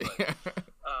 1996? But,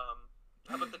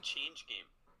 how about the change game?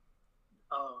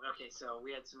 Oh, okay. So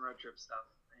we had some road trip stuff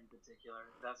in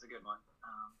particular. That's a good one.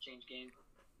 Change game.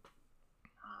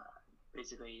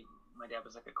 Basically, my dad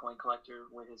was like a coin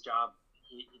collector with his job.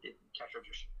 He did cash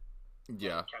register.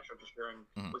 Yeah. Cash register and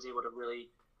was able to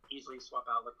really easily swap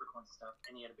out, look for coins and stuff.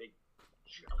 And he had a big,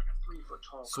 like a 3-foot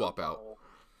tall swap Coke out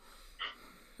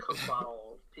Coke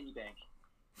bottle piggy bank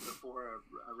before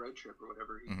a road trip or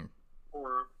whatever.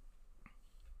 Or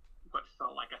what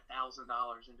felt like $1,000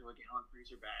 into a gallon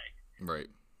freezer bag.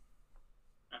 Right.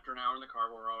 After an hour in the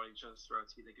car, we're all at each other's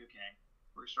throats. Be like, okay,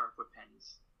 we're gonna start off with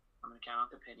pennies. I'm gonna count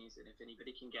out the pennies, and if anybody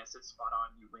can guess it spot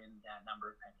on, you win that number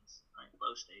of pennies. All right,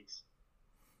 low stakes.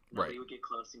 Nobody would get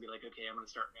close and be like, okay, I'm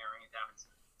gonna start narrowing it down. It's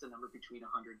a number between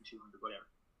 100 and 200, whatever.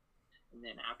 And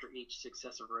then after each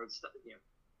successive road stop,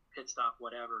 pit stop,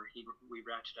 whatever, we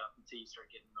ratchet up until you start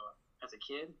getting lower. As a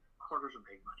kid, quarters are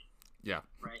big money. Yeah.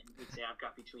 Right? And you'd say, I've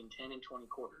got between 10 and 20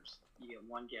 quarters. You get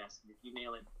one guess, and if you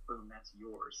nail it, boom, that's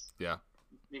yours. Yeah.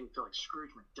 It made me feel like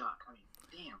Scrooge McDuck. I mean,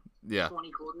 damn. Yeah. 20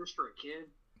 quarters for a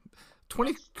kid?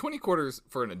 20 quarters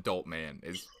for an adult man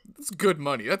that's good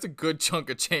money. That's a good chunk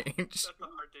of change. That's a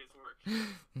hard day's work.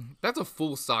 That's a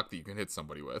full sock that you can hit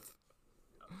somebody with.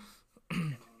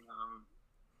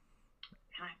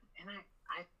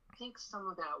 I think some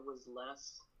of that was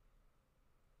less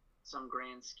some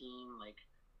grand scheme, like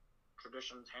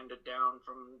traditions handed down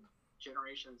from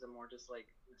generations, and more just like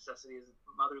necessities,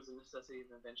 mother's a necessity of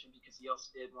invention, because he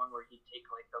also did one where he'd take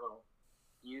like the little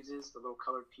fuses, the little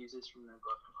colored fuses from the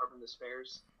glove compartment of the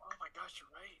spares. Oh my gosh,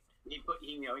 you're right. He'd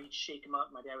shake them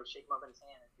up. My dad would shake them up in his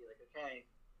hand and be like, okay,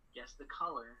 guess the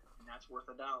color, and that's worth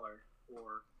 $1,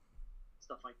 or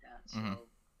stuff like that. So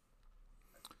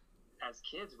as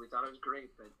kids, we thought it was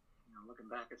great, but looking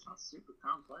back, it's not super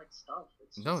complex stuff.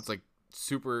 It's like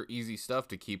super easy stuff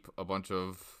to keep a bunch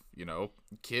of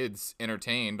kids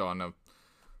entertained on a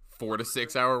 4 to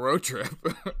 6 hour road trip.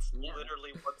 It's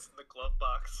literally what's in the glove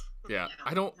box. Yeah,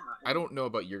 I don't know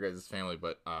about your guys' family,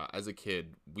 but as a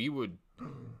kid, we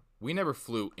never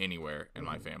flew anywhere in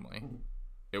my family.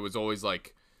 It was always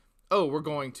like, oh, we're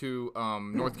going to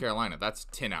North Carolina. That's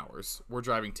 10 hours. We're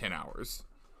driving 10 hours.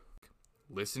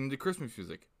 Listening to Christmas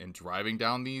music and driving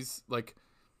down these, like,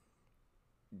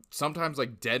 sometimes,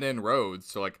 like, dead-end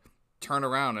roads. So, like, turn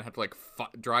around and have to, like,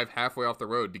 drive halfway off the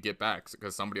road to get back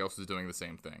because somebody else is doing the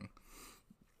same thing.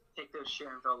 Take those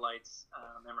Sharonville Lights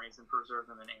memories and preserve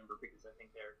them in amber, because I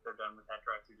think they're done with that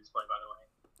drive-through display, by the way.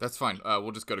 That's fine.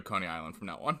 We'll just go to Coney Island from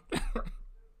now on. That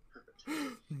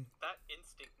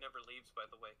instinct never leaves, by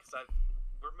the way, because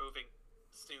we're moving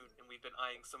soon, and we've been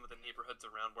eyeing some of the neighborhoods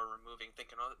around where we're moving,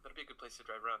 thinking, oh, that'd be a good place to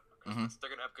drive around for Christmas. They're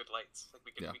gonna have good lights. Like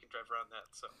we can drive around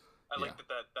that. So I like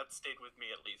that stayed with me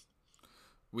at least.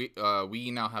 We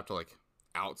now have to like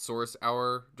outsource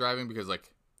our driving because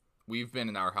like we've been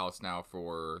in our house now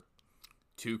for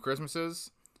 2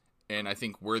 Christmases, and I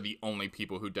think we're the only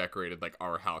people who decorated like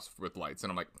our house with lights.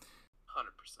 And I'm like, 100%.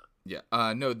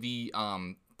 yeah, no, the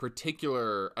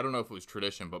particular, I don't know if it was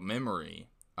tradition, but memory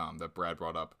that Brad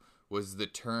brought up was the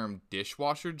term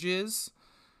dishwasher jizz.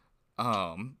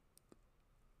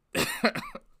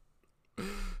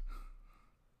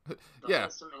 Yeah.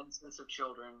 Some instance of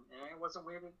children, and it wasn't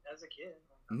weird as a kid.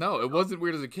 No, it wasn't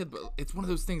weird as a kid, but it's one of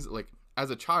those things that, like, as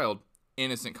a child,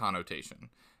 innocent connotation.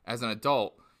 As an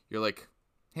adult, you're like,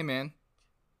 hey man,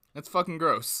 that's fucking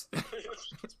gross.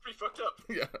 It's pretty fucked up.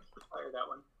 Yeah. Fire that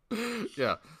one.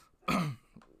 Yeah.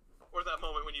 Or that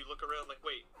moment when you look around like,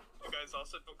 wait, you guys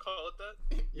also don't call it that?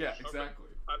 Yeah, Okay,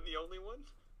 exactly. I'm the only one?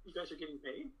 You guys are getting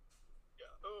paid?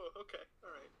 Yeah. Oh, okay.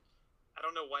 All right. I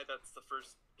don't know why that's the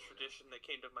first tradition that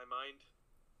came to my mind.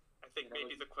 I think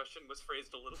maybe the question was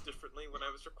phrased a little differently when I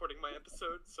was recording my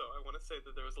episode, so I want to say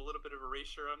that there was a little bit of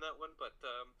erasure on that one, but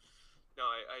no,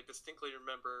 I distinctly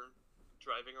remember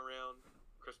driving around,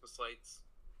 Christmas lights,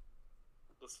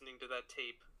 listening to that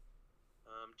tape,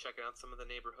 checking out some of the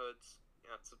neighborhoods.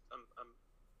 Yeah, I'm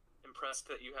impressed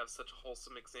that you have such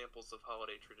wholesome examples of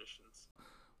holiday traditions.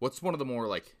 What's one of the more,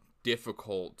 like,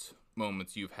 difficult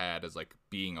moments you've had as, like,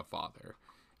 being a father?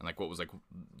 And, like, what was, like,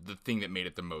 the thing that made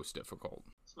it the most difficult?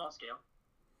 Small scale.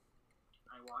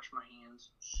 I wash my hands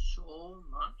so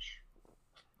much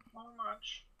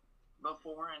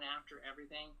before and after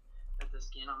everything that the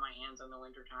skin on my hands in the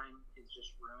wintertime is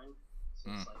just ruined.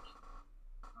 So it's like,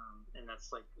 and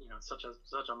that's like, you know, such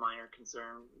a minor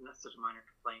concern, not such a minor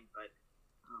complaint, but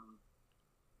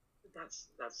that's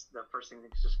the first thing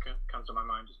that just comes to my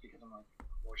mind, just because I'm like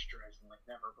moisturizing like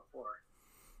never before.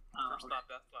 First thought,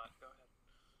 that thought. Go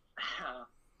ahead.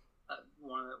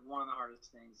 One of the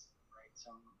hardest things, right?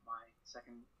 So my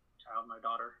second child, my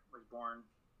daughter, was born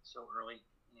so early,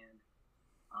 and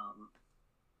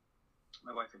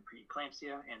my wife had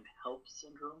preeclampsia and HELLP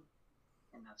syndrome,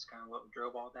 and that's kind of what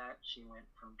drove all that. She went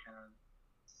from kind of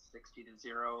 60 to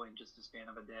 0 in just a span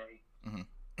of a day,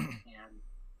 and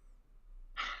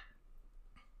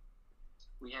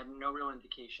we had no real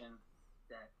indication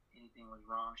that anything was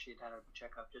wrong. She had had a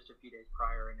checkup just a few days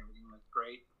prior, and everything was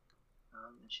great.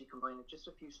 And she complained of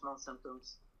just a few small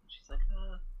symptoms. She's like,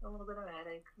 a little bit of a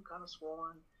headache, I'm kind of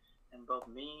swollen. And both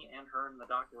me and her and the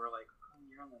doctor were like,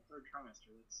 you're on the third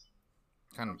trimester. That's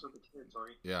kind of comes with the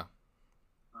territory. Yeah.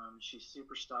 She's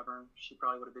super stubborn. She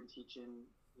probably would have been teaching,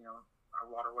 you know, our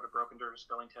water would have broken during a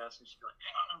spelling test, and she'd be like,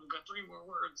 hang on, I've got 3 more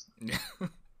words.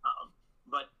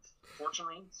 But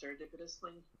fortunately,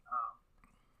 serendipitously,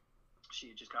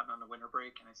 she had just gotten on the winter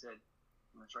break, and I said,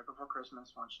 it's right before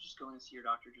Christmas. Why don't you just go in and see your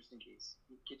doctor just in case?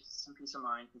 Get some peace of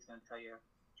mind. He's going to tell you,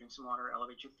 drink some water,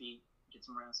 elevate your feet, get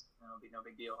some rest, and it'll be no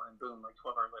big deal. And boom, like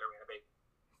 12 hours later, we had a baby.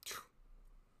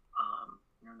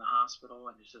 You're in the hospital,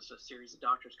 and there's just a series of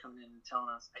doctors coming in and telling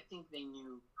us. I think they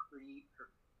knew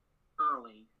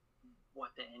early what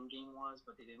the end game was,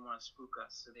 but they didn't want to spook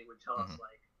us. So they would tell us,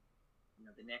 like, you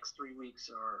know, the next 3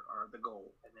 weeks are the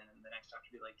goal. And then the next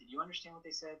doctor would be like, did you understand what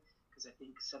they said? Because I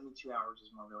think 72 hours is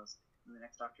more realistic. And the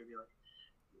next doctor would be like,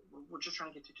 we're just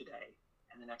trying to get to today.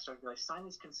 And the next doctor would be like, sign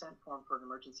this consent form for an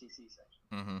emergency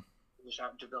C-section. Which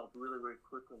developed really, really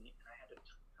quickly. And I had to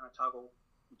kind of toggle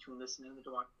between listening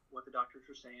to what the doctors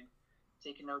were saying,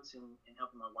 taking notes, and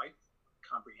helping my wife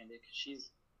comprehend it, because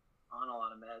she's on a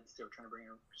lot of meds. They were trying to bring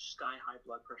her sky-high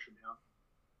blood pressure down,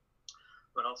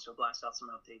 but also blast out some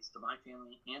updates to my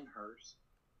family and hers.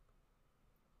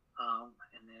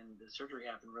 And then the surgery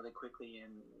happened really quickly,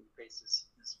 and we faced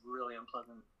this really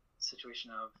unpleasant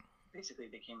situation of, basically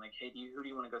they came like, hey, who do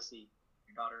you want to go see,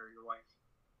 your daughter or your wife?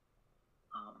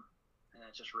 And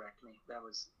that just wrecked me. That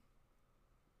was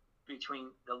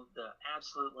between the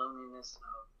absolute loneliness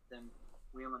of them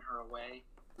wheeling her away.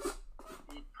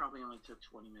 It probably only took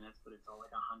 20 minutes, but it felt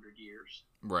like 100 years.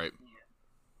 Right. Yeah.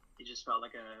 It just felt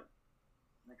like a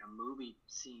movie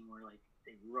scene where, like,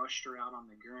 they rushed her out on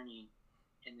the gurney,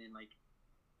 and then, like,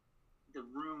 the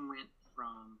room went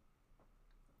from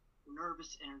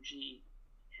nervous energy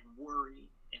and worry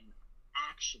and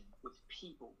action with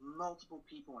people, multiple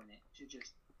people in it, to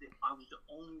just, I was the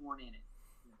only one in it,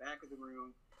 in the back of the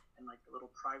room, and, like, the little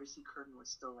privacy curtain was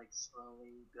still, like,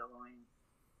 slowly billowing,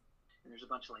 and there's a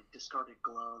bunch of, like, discarded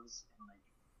gloves and, like,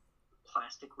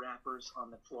 plastic wrappers on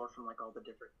the floor from, like, all the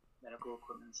different medical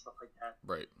equipment and stuff like that.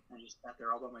 Right. And I just sat there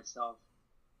all by myself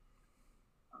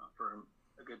for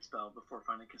a good spell before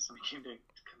finally somebody came to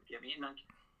come get me. And, like,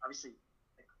 obviously,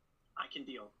 like, I can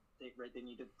deal. They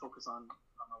need to focus on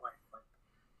my wife, but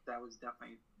that was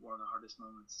definitely one of the hardest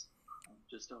moments.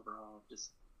 Just overall,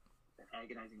 just the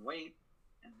agonizing wait,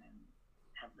 and then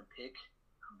having to pick,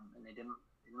 and they didn't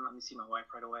let me see my wife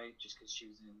right away just because she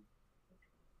was in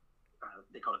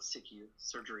they call it SICU,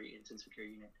 surgery intensive care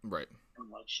unit. Right. And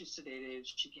like, she's sedated.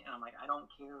 She can't. I'm like, I don't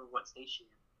care what state she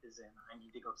is in. I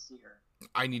need to go see her.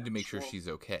 I need to make sure she's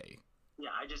okay.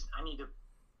 Yeah, I need to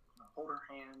hold her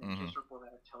hand and kiss her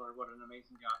forehead, tell her what an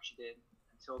amazing job she did.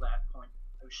 Until that point,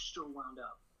 I was so wound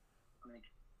up.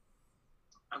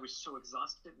 I was so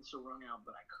exhausted and so wrung out,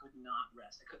 but I could not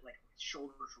rest. I could, like, my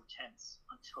shoulders were tense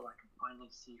until I could finally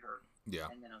see her.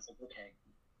 Yeah. And then I was like, okay,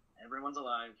 everyone's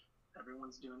alive.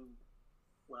 Everyone's doing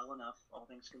well enough, all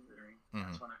things considering.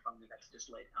 That's when I finally got to just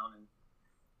lay down and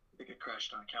I think I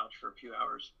crashed on a couch for a few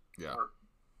hours. Yeah. Or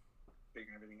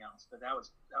figuring everything else. But that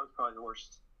was probably the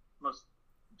most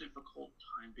difficult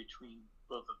time between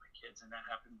both of my kids, and that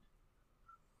happened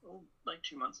like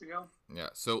 2 months ago. Yeah.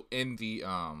 So in the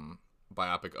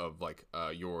biopic of like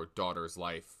your daughter's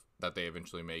life that they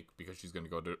eventually make, because she's going to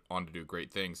go on to do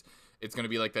great things, it's going to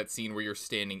be like that scene where you're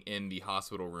standing in the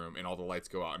hospital room and all the lights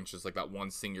go out and it's just like that one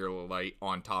singular light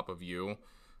on top of you,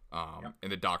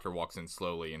 and the doctor walks in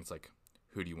slowly and it's like,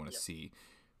 who do you want to see?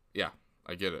 Yeah,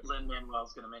 I get it.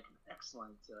 Lin-Manuel's going to make an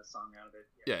excellent song out of it.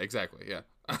 Yeah, exactly. Yeah.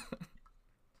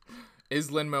 Is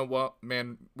Lin-Manuel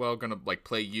gonna like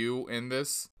play you in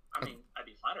this? I mean, I'd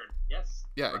be flattered. Yes.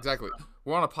 Yeah, exactly.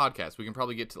 We're on a podcast. We can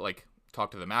probably get to like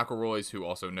talk to the McElroys, who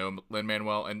also know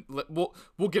Lin-Manuel, and we'll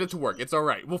get it to work. It's all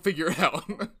right. We'll figure it out.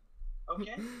 Okay. All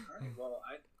right. Well,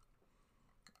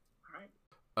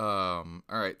 All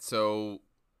right. So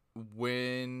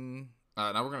when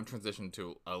now we're gonna transition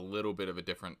to a little bit of a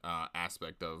different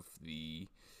aspect of the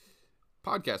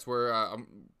podcast, where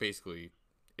basically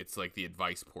it's like the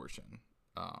advice portion.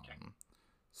 Okay.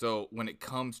 So when it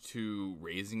comes to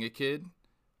raising a kid,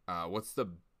 what's the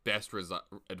best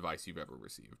advice you've ever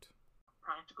received?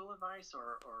 Practical advice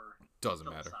or Doesn't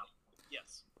matter.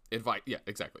 Yes. Advice. Yeah,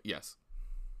 exactly. Yes.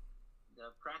 The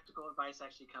practical advice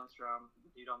actually comes from the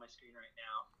dude on my screen right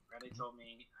now. Bradley told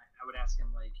me, I would ask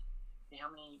him, like, hey, how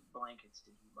many blankets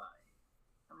did you buy?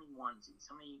 How many onesies?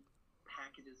 How many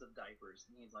packages of diapers?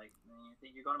 And he's like,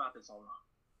 you're going about this all wrong.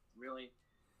 Really,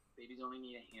 babies only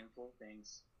need a handful of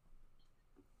things.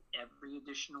 Every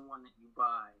additional one that you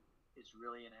buy is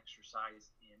really an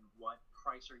exercise in what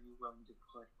price are you willing to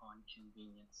put on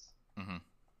convenience.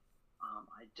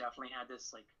 I definitely had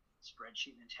this like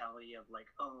spreadsheet mentality of like,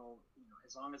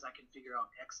 as long as I can figure out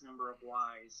X number of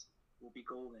Y's, we'll be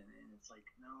golden. And it's like,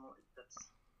 no,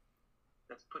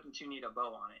 that's putting too neat a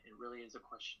bow on it. It really is a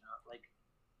question of like,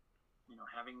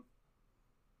 having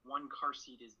one car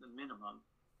seat is the minimum,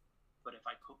 but if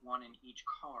I put one in each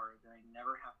car, then I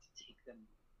never have to take them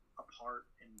apart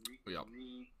and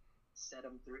reset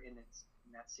them through, and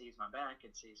that saves my back,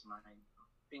 it saves my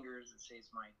fingers, it saves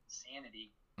my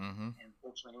sanity. And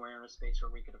fortunately, we're in a space where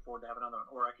we could afford to have another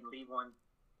one, or I can leave one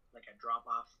like a drop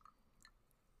off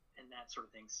and that sort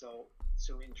of thing. So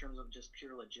in terms of just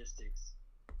pure logistics,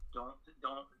 don't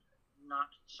not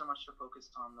so much to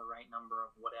focus on the right number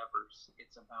of whatevers.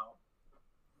 It's about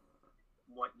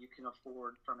what you can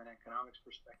afford from an economics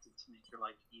perspective to make your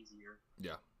life easier.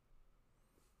 Yeah.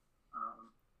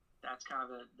 That's kind of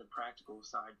the practical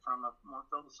side. From a more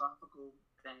philosophical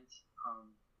bent, I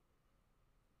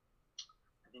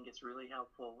think it's really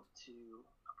helpful to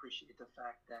appreciate the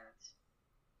fact that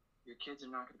your kids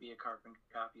are not going to be a carbon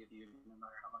copy of you, no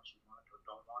matter how much you want or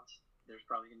don't want. There's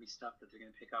probably going to be stuff that they're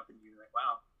going to pick up and you're like,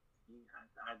 wow,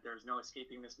 there's no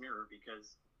escaping this mirror,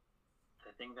 because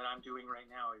the thing that I'm doing right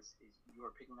now is you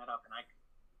are picking that up, and I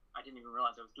didn't even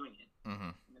realize I was doing it.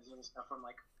 And there's other stuff where I'm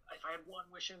like, if I had one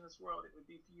wish in this world, it would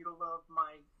be for you to love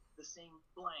the same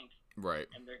blank. Right.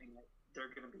 And they're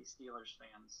going to be Steelers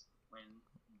fans when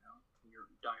you're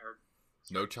diehard.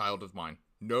 No child of mine.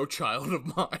 No child of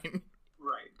mine.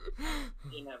 Right.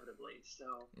 Inevitably.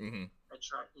 So I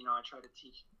try to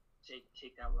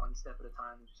take that one step at a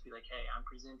time and just be like, hey, I'm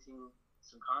presenting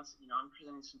some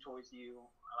toys to you.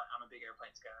 I'm a big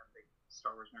airplanes guy. I'm a big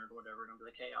Star Wars nerd or whatever. And I'll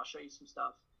be like, hey, I'll show you some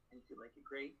stuff. And if you like it,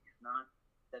 great. If not,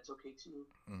 that's okay too.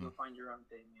 You'll find your own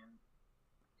thing. And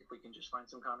if we can just find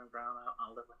some common ground,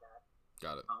 I'll live with that.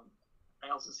 Got it. I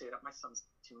also say that my son's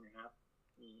 2.5.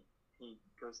 He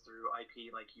goes through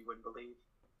IP like you wouldn't believe.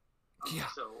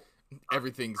 So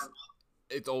everything's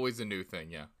it's always a new thing.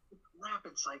 Yeah.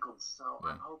 Rapid cycles. So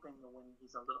I'm hoping that when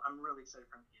he's I'm really excited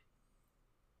for him to get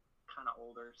kind of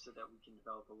older so that we can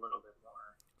develop a little bit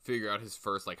more. Figure out his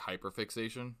first like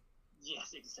hyperfixation.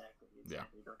 Yes, exactly. Yeah.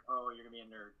 Like, oh, you're gonna be a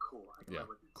nerd. Cool. I can live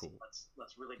with this. Cool.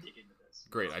 Let's really dig into this.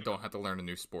 Great. I don't have to learn a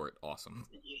new sport. Awesome.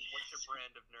 What's your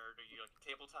brand of nerd? Are you like a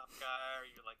tabletop guy? Are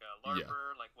you like a LARPer?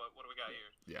 Yeah. Like what do we got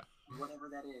here? Yeah. Whatever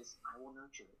that is, I will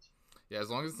nurture it. Yeah, as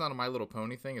long as it's not a My Little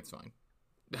Pony thing, it's fine.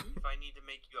 If I need to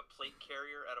make you a plate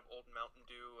carrier out of old Mountain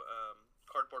Dew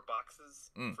cardboard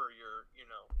boxes for your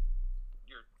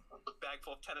your bag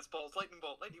full of tennis balls. Lightning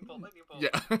bolt, lightning bolt, lightning bolt.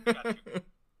 Yeah. Got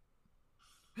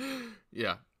you.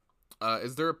 Yeah.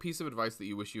 Is there a piece of advice that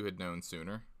you wish you had known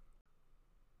sooner?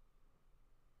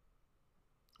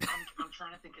 I'm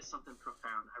trying to think of something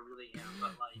profound. I really am,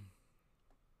 but like,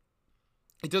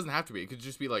 it doesn't have to be. It could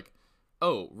just be like,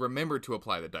 oh, remember to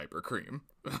apply the diaper cream.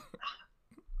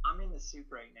 I'm in the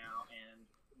soup right now, and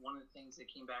one of the things that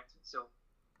came back to so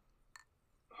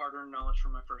hard-earned knowledge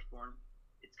from my firstborn,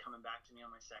 it's coming back to me on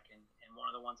my second, and one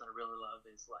of the ones that I really love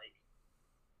is like,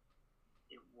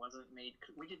 it wasn't made.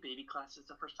 We did baby classes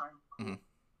the first time. Mm-hmm.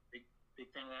 Big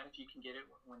fan of that. If you can get it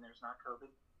when there's not COVID.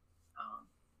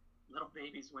 Little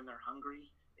babies, when they're hungry,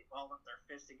 they ball up their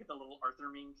fists. They get the little Arthur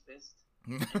meme fist,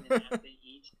 and then as they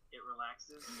eat, it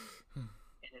relaxes.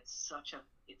 And it's such a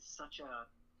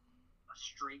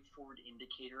straightforward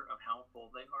indicator of how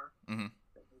full they are. Mm-hmm.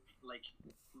 Like,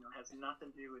 has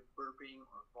nothing to do with burping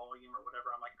or volume or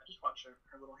whatever. I'm like, I just watch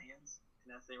her little hands,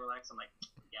 and as they relax, I'm like,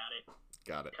 got it.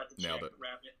 Cut the Nailed check, it.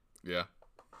 wrap it. Yeah.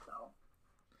 So,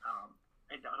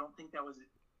 I don't think that was.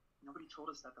 Nobody told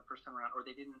us that the first time around, or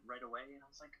they didn't right away. And I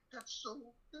was like, that's so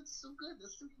good. That's so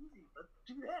easy. Let's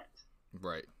do that.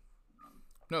 Right.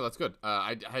 No, that's good.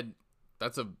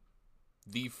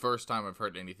 The first time I've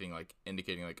heard anything like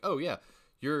indicating like, oh yeah,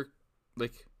 you're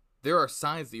like, there are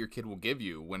signs that your kid will give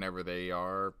you whenever they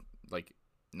are like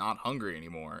not hungry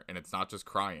anymore, and it's not just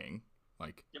crying.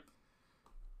 Like, yep.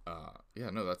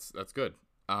 Yeah, no, that's good.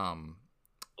 I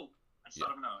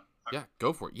thought of another. Yeah,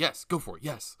 go for it. Yes, go for it.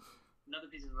 Yes. Another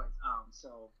piece of advice.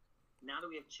 So now that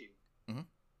we have two, mm-hmm.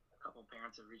 a couple of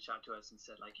parents have reached out to us and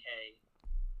said like, hey,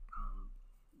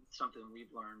 something we've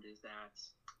learned is that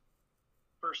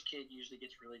first kid usually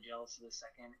gets really jealous of the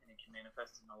second, and it can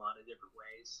manifest in a lot of different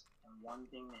ways. And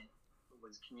one thing that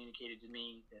was communicated to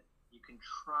me that you can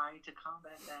try to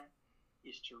combat that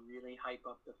is to really hype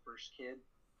up the first kid.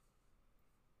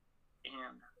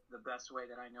 And the best way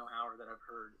that I know how or that I've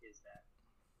heard is that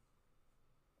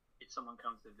if someone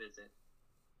comes to visit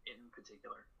in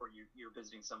particular, or you're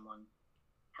visiting someone,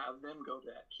 have them go to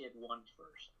that kid one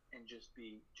first and just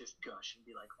gush and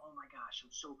be like, oh my gosh, I'm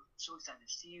so excited to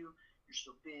see you. You're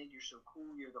so big. You're so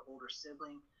cool. You're the older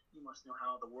sibling. You must know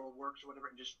how the world works or whatever.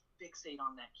 And just fixate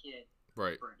on that kid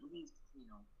right. for at least,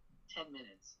 10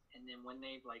 minutes. And then when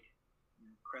they've like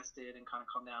crested and kind of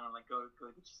calmed down and like go,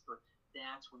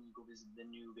 that's when you go visit the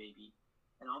new baby.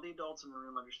 And all the adults in the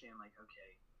room understand like,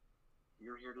 okay,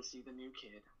 you're here to see the new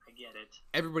kid. I get it.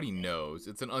 Everybody knows.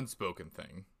 It's an unspoken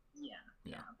thing.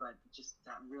 Yeah. But just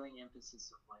that really emphasis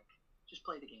of like, just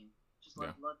play the game. Just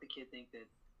let the kid think that,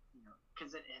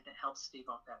 because it helps stave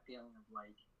off that feeling of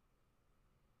like,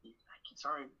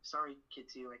 sorry, kid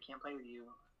two, I can't play with you.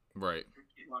 Right.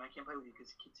 Well, I can't play with you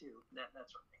because kid two. That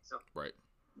sort of thing. So right.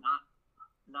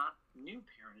 Not new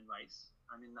parent advice.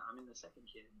 I'm in the second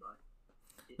kid, but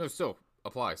no, still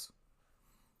applies.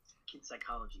 Kid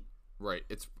psychology. Right.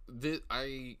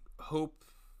 I hope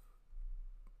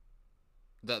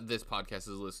that this podcast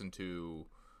is listened to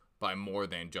by more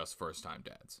than just first-time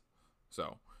dads.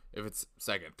 So if it's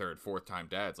second, third, fourth-time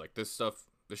dads, like this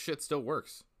shit still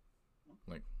works.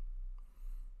 Like,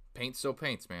 paint still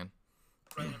paints, man.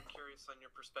 Right. I'm curious on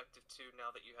your perspective too. Now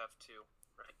that you have two,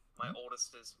 right? My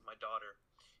oldest is my daughter,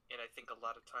 and I think a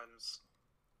lot of times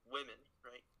women,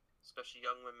 right, especially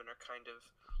young women, are kind of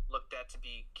looked at to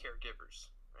be caregivers.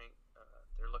 Right?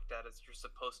 They're looked at as you're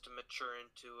supposed to mature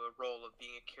into a role of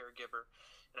being a caregiver.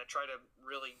 And I try to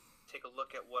really take a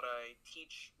look at what I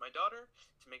teach my daughter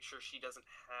to make sure she doesn't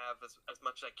have as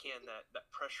much as I can that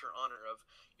pressure on her of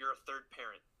you're a third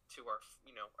parent to our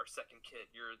second kid.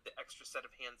 You're the extra set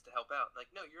of hands to help out. Like,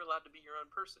 no, you're allowed to be your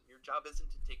own person. Your job isn't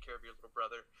to take care of your little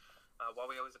brother. While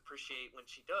we always appreciate when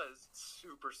she does, it's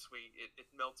super sweet. It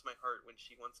melts my heart when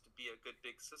she wants to be a good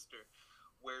big sister.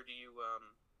 Where do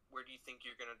you think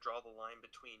you're going to draw the line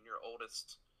between your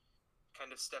oldest kind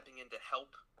of stepping in to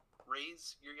help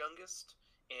raise your youngest,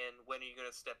 and when are you going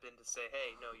to step in to say,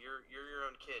 hey, no, you're your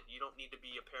own kid. You don't need to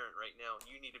be a parent right now.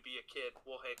 You need to be a kid.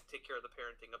 We'll take care of the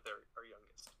parenting of our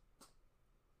youngest.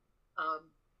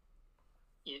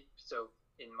 So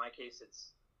in my case,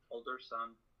 it's older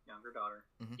son, younger daughter.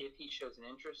 Mm-hmm. If he shows an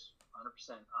interest,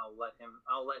 100%, I'll let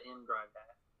him drive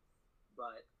that.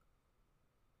 But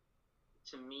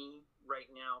to me, right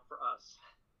now, for us,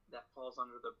 that falls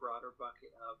under the broader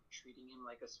bucket of treating him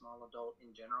like a small adult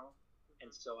in general. And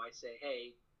so I say,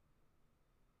 hey,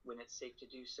 when it's safe to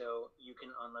do so, you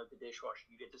can unload the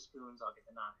dishwasher. You get the spoons, I'll get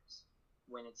the knives.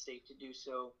 When it's safe to do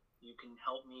so, you can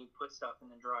help me put stuff in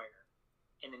the dryer.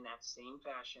 And in that same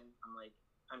fashion,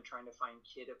 I'm trying to find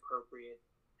kid appropriate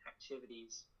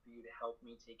activities for you to help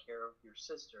me take care of your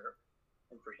sister.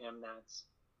 And for him, that's,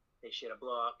 hey, she had a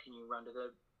blowout. Can you run to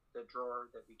the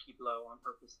drawer that we keep low on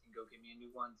purpose and go get me a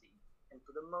new onesie? And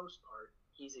for the most part,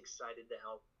 he's excited to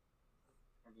help.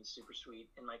 And he's super sweet.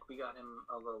 And like, we got him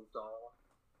a little doll.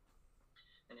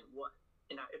 And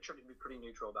I tried to be pretty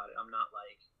neutral about it. I'm not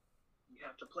like, you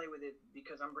have to play with it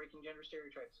because I'm breaking gender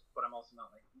stereotypes, but I'm also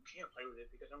not like, you can't play with it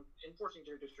because I'm enforcing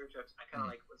gender stereotypes. I kind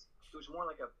of like it was more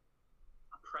like a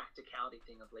practicality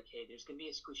thing of like, hey, there's gonna be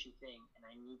a squishy thing, and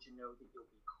I need to know that you'll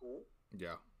be cool.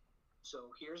 Yeah.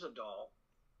 So here's a doll,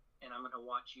 and I'm gonna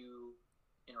watch you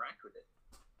interact with it.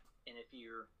 And if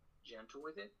you're gentle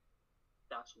with it,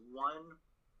 that's one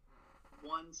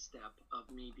step of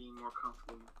me being more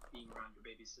comfortable being around your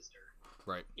baby sister.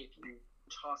 Right. If you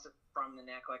toss it from the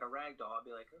neck like a rag doll, I'll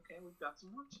be like, okay, we've got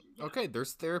some work to do. Yeah. Okay,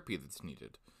 there's therapy that's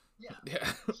needed. Yeah. Yeah.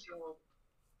 So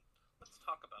Let's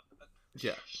talk about that.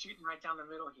 Yeah. Shooting right down the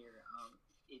middle here.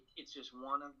 It's just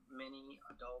one of many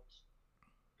adult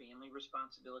family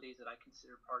responsibilities that I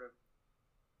consider part of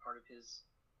his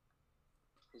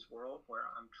world, where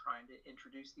I'm trying to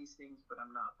introduce these things, but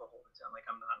I'm not beholden to him. Like,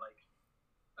 I'm not like,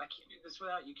 I can't do this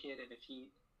without you, kid. And if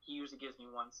he usually gives me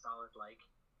one solid like,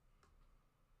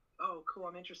 oh, cool,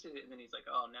 I'm interested. And then he's like,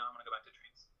 oh, now I'm going to go back to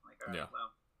trains. I'm like, all right,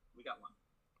 well, we got one.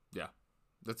 Yeah.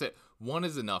 That's it. One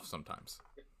is enough sometimes.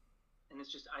 Yep. And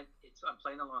it's just, I'm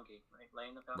playing the long game, right?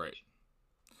 Laying the foundation.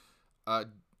 Right.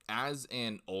 As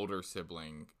an older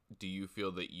sibling, do you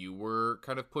feel that you were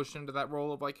kind of pushed into that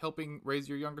role of like helping raise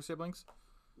your younger siblings?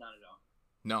 Not at all.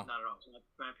 No. Not at all.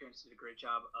 My parents did a great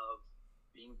job of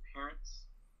being parents,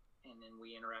 and then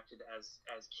we interacted as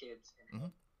kids.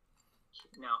 And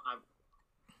now,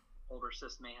 older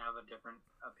sis may have a different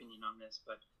opinion on this,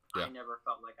 but I never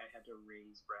felt like I had to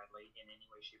raise Bradley in any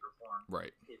way, shape, or form.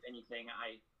 Right. If anything,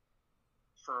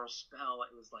 for a spell, it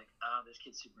was like, this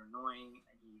kid's super annoying.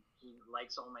 He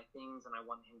likes all my things, and I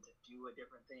want him to do a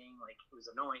different thing. Like, it was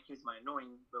annoying. He was my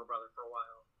annoying little brother for a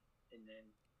while, and then,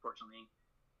 fortunately,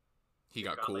 he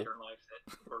got cool later in life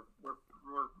that we're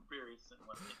very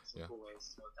similar in some cool ways.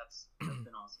 So that's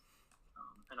been awesome.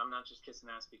 And I'm not just kissing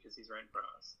ass because he's right in front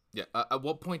of us. Yeah. At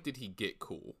what point did he get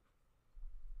cool?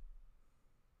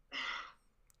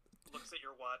 Looks at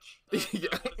your watch.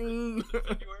 Yeah.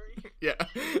 February? Yeah.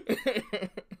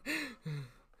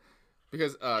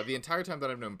 Because the entire time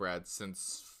that I've known Brad,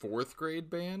 since 4th grade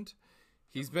band,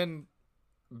 he's been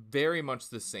very much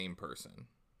the same person.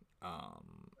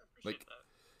 Like that.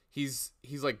 he's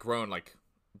like grown, like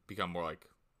become more like,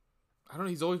 I don't know,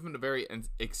 he's always been a very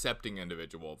accepting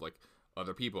individual of like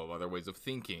other people, of other ways of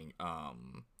thinking.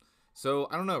 So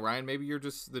I don't know, Ryan, maybe you're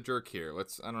just the jerk here.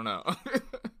 I don't know.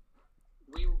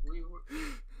 we were,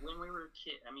 when we were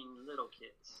little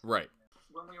kids. Right.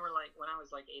 When I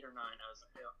was like 8 or 9, I was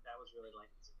like, that was really like,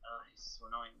 he's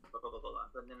so annoying, blah, blah, blah, blah.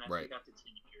 But then as we got to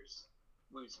teenagers,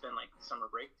 we would spend like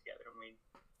summer break together, and we'd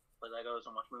play Legos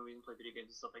and watch movies and play video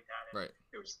games and stuff like that. And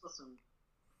there was still some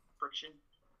friction,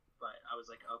 but I was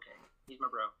like, okay, he's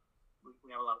my bro.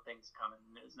 We have a lot of things in common,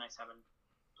 and it was nice having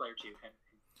player 2 kind of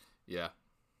thing. Yeah.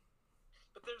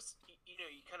 But there's,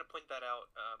 you kind of point that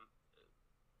out.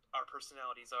 Our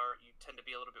personalities you tend to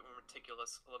be a little bit more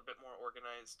meticulous, a little bit more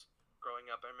organized.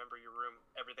 Growing up, I remember your room,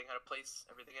 everything had a place,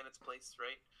 everything in its place,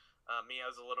 right? Me, I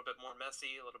was a little bit more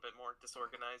messy, a little bit more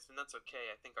disorganized, and that's okay.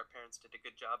 I think our parents did a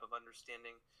good job of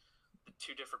understanding the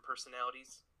 2 different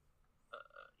personalities,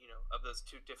 of those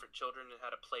 2 different children, and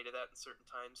how to play to that in certain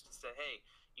times to say, hey,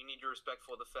 you need to be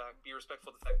respectful of the fact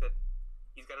that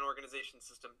he's got an organization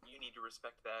system, you need to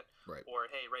respect that. Right. Or,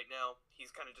 hey, right now, he's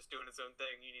kind of just doing his own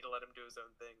thing, you need to let him do his own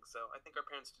thing. So I think our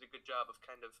parents did a good job of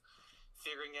kind of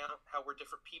figuring out how we're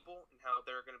different people and how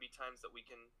there are going to be times that we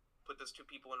can put those 2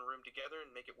 people in a room together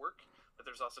and make it work, but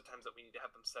there's also times that we need to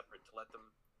have them separate to let them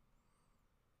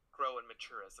grow and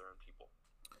mature as their own people.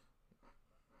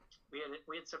 We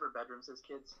had separate bedrooms as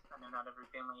kids. I know not every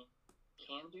family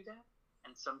can do that,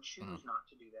 and some choose not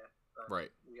to do that.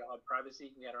 But we all had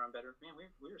privacy. We had our own bedroom. Man, we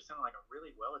were sounding like a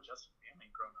really well-adjusted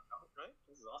family growing up, right?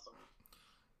 This is awesome.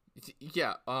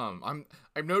 Yeah, I'm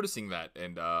noticing that,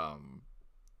 and I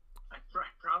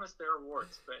promise there are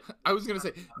warts, but I was gonna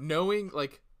say,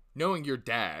 knowing your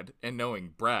dad and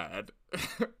knowing Brad,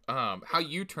 how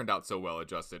you turned out so well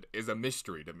adjusted is a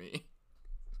mystery to me.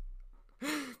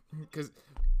 Because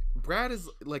Brad is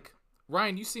like,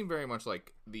 Ryan, you seem very much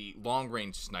like the long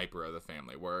range sniper of the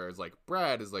family, whereas like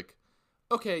Brad is like,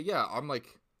 okay, yeah, I'm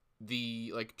like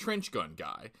the like trench gun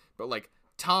guy, but like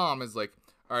Tom is like,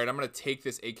 all right, I'm gonna take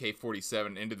this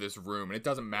AK-47 into this room, and it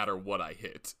doesn't matter what I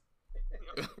hit.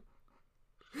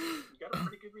 You got a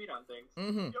pretty good read on things.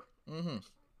 Mm-hmm. Yep. Mm-hmm.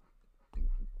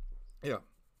 Yeah.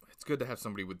 it's good to have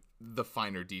somebody with the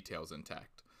finer details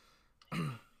intact.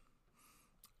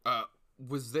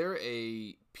 Was there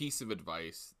a piece of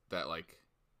advice that like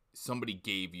somebody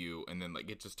gave you and then like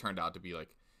it just turned out to be like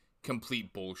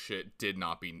complete bullshit,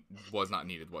 was not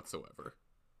needed whatsoever?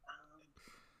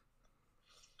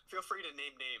 Feel free to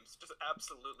name names. Just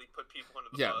absolutely put people under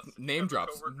the bus. Yeah, name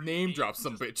drop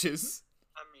some bitches.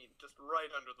 I mean, just right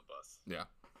under the bus. Yeah.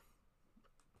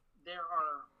 There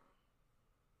are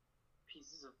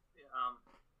pieces of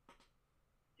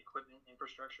equipment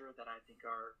infrastructure that I think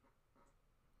are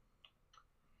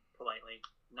politely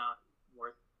not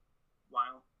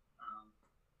worthwhile.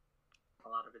 A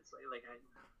lot of it's like I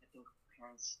think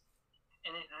parents,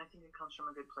 and I think it comes from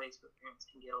a good place, but parents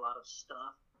can get a lot of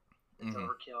stuff that's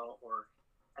overkill, or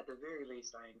at the very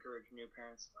least, I encourage new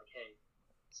parents like, hey,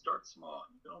 start small.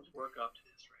 You don't work up to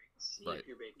this, right? See if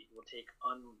your baby will take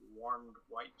unwarmed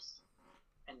wipes,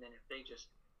 and then if they just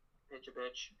pitch a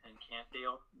bitch and can't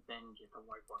deal, then get the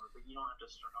wipe warmer. But you don't have to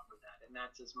start off with that, and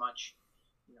that's as much,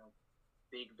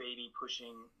 big baby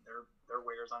pushing their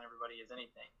wares on everybody as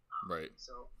anything. Right.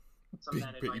 So some of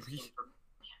that advice came from,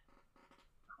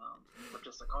 but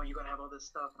just like, oh, you gotta have all this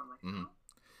stuff, and I'm like,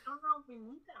 I don't know if we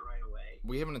need that right away.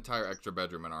 We have an entire extra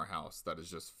bedroom in our house that is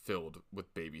just filled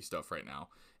with baby stuff right now.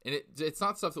 And it's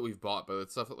not stuff that we've bought, but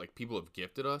it's stuff that like people have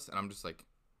gifted us. And I'm just like,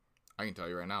 I can tell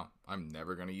you right now, I'm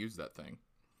never going to use that thing.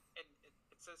 And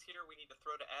it says here we need to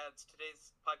throw to ads.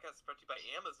 Today's podcast is brought to you by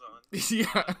Amazon.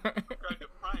 Yeah. Subscribe to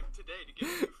Prime today to get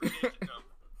a new free agent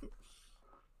number.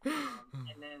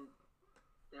 And then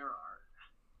there are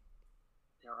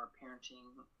parenting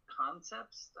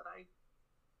concepts that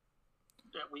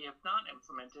we have not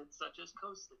implemented, such as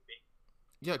co-sleeping.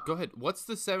 Yeah, go ahead. What's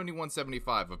the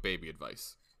 7175 of baby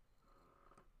advice?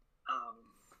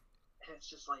 And it's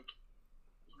just like,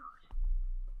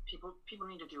 people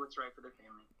need to do what's right for their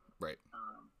family. Right.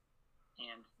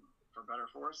 And for better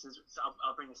or for worse,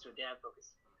 I'll bring this to a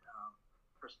dad-focused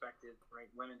perspective,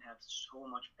 right? Women have so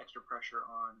much extra pressure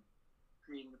on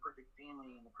creating the perfect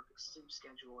family and the perfect sleep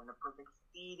schedule and the perfect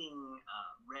feeding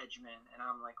regimen. And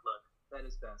I'm like, look, fed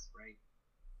is best, right?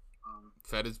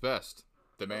 Fed is best.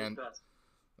 The man. Best.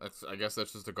 I guess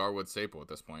that's just a Garwood staple at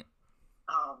this point.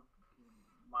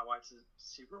 My wife's a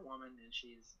superwoman, and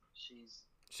she's.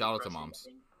 Shout out to moms.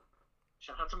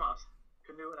 Shout out to moms.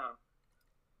 Couldn't do it without them.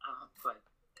 But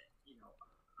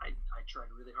I tried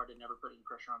really hard to never put any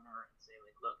pressure on her and say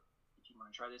like, look, if you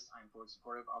want to try this, I'm fully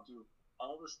supportive. I'll do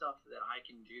all the stuff that I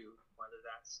can do, whether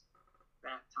that's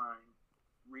bath time,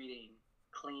 reading,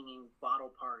 cleaning,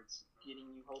 bottle parts, getting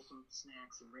you wholesome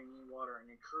snacks and bringing you water and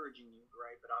encouraging you,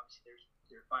 right? But obviously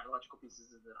there are biological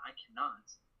pieces that I cannot.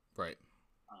 Right.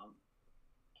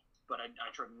 But I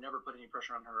try to never put any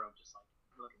pressure on her of just like,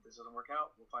 look, if this doesn't work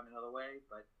out, we'll find another way,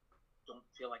 but don't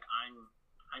feel like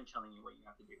I'm telling you what you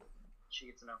have to do.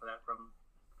 She gets enough of that from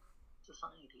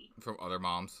society. From other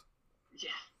moms?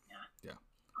 Yeah.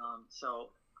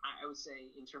 So I would say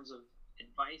in terms of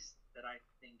advice that I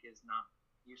think is not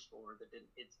useful, or that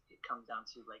it comes down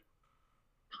to like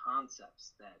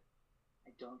concepts that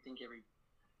I don't think every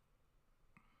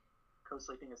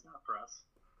co-sleeping is not for us.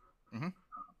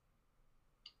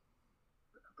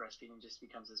 Breastfeeding just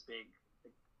becomes this big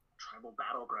tribal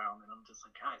battleground, and I'm just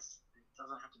like, guys, it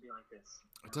doesn't have to be like this.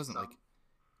 It doesn't. Like,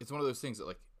 it's one of those things that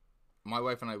like my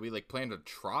wife and I, we like plan to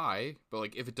try, but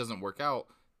like if it doesn't work out,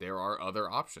 there are other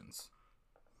options.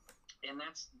 And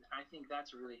I think that's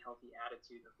a really healthy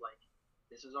attitude of like,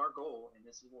 this is our goal and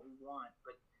this is what we want.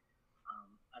 But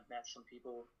I've met some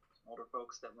people, older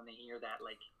folks, that when they hear that,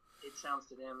 like, it sounds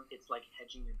to them it's like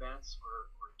hedging your bets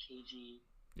or cagey.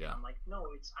 Yeah. I'm like,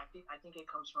 no, I think it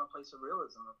comes from a place of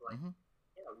realism of like,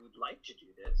 yeah, we'd like to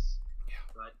do this,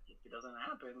 but if it doesn't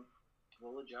happen,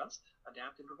 we'll adjust,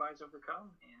 adapt, improvise,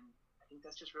 overcome. And I think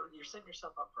that's just really, you're setting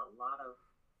yourself up for a lot of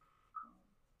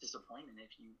disappointment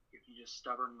if you just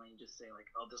stubbornly just say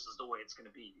like, oh, this is the way it's going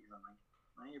to be. Because I'm like,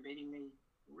 well, your baby may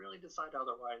really decide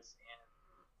otherwise, and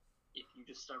if you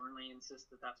just stubbornly insist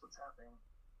that that's what's happening,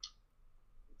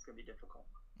 it's going to be difficult.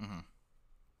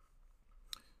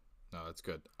 No, that's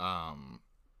good.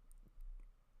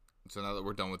 So now that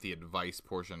we're done with the advice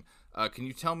portion, can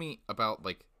you tell me about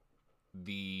like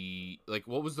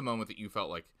what was the moment that you felt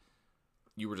like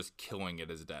you were just killing it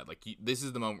as a dad? Like this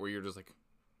is the moment where you're just like,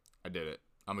 I did it.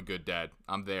 I'm a good dad.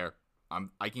 I'm there.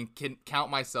 I can count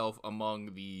myself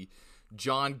among the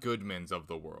John Goodmans of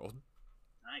the world.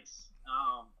 Nice.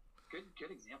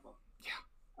 Good example. Yeah.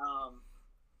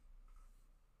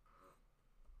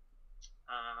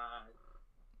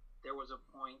 There was a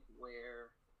point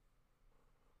where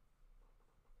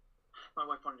my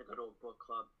wife wanted to go to a book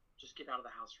club, just get out of the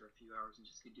house for a few hours and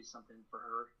just do something for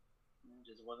her. It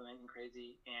just wasn't anything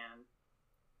crazy. And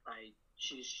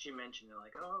she mentioned it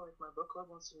like, oh, like my book club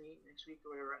wants to meet next week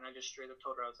or whatever. And I just straight up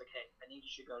told her, I was like, hey, I need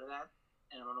you to go to that,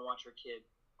 and I'm gonna watch her kid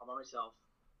all by myself.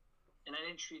 And I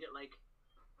didn't treat it like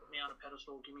put me on a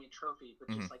pedestal, give me a trophy, but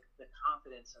just like the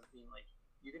confidence of being like,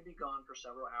 you're gonna be gone for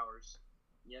several hours.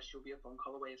 Yes, you'll be a phone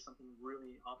call away if something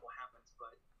really awful happens,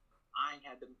 but I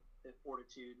had the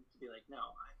fortitude to be like, no,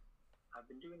 I've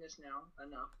been doing this now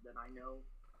enough that I know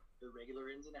the regular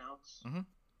ins and outs, and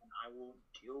I will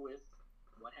deal with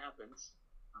what happens.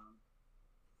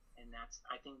 And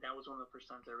I think that was one of the first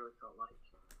times I really felt like,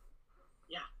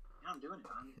 yeah, I'm doing it.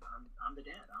 I'm the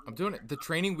dad. I'm doing it. The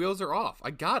training wheels are off. I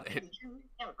got it.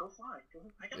 Yeah, go fly.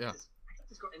 I got this. I got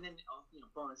this. And then,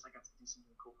 bonus, I got to do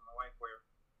something cool for my wife where,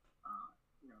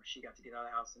 she got to get out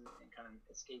of the house and kind of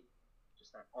escape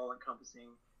just that all-encompassing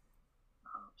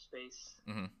space.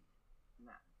 And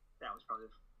that was probably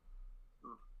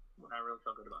when I really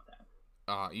felt good about that.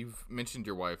 You've mentioned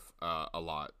your wife a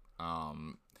lot. How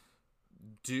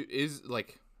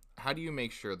do you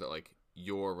make sure that like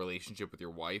your relationship with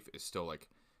your wife is still like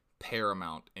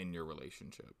paramount in your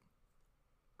relationship?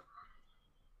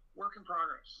 Work in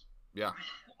progress. Yeah.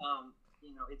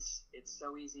 It's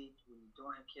so easy when you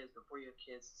don't have kids, before you have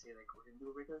kids, to say like, we're gonna do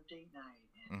a regular date night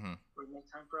and we're gonna make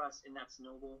time for us, and that's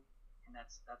noble, and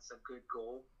that's a good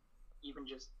goal. Even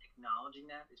just acknowledging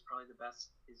that is probably the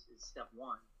best is step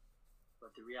one.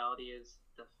 But the reality is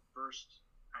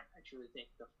I truly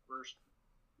think the first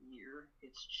year,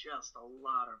 it's just a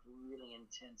lot of really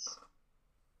intense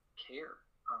care.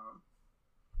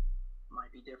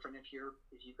 Might be different if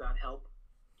you've got help,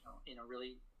 in a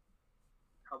really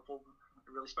helpful,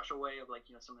 a really special way of like,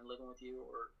 someone living with you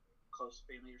or close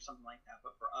family or something like that.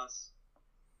 But for us,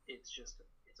 it's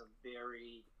a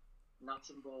very nuts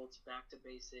and bolts, back to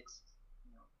basics,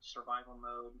 survival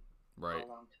mode for a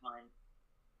long time.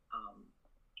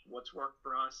 What's worked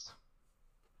for us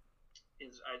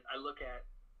is I look at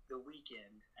the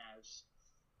weekend as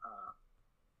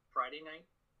Friday night,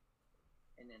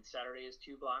 and then Saturday is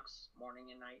 2 blocks,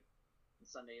 morning and night, and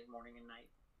Sunday is morning and night.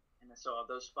 And so of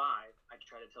those 5, I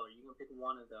try to tell her, you can pick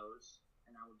one of those,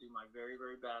 and I will do my very,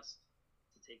 very best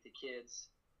to take the kids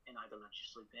and either let you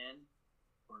sleep in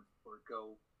or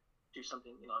go do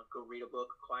something, go read a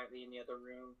book quietly in the other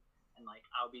room, and like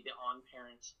I'll be the on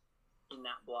parent in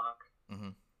that block.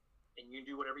 And you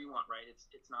do whatever you want, right?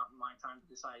 It's not my time to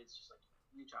decide. It's just like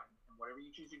you time, and whatever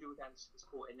you choose to do with that is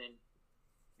cool. And then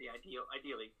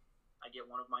ideally, I get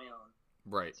one of my own.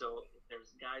 Right. So if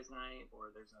there's guys' night or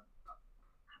there's a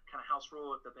kind of house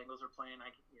rule, if the Bengals are playing,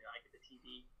 I get the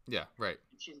TV. Yeah. Right.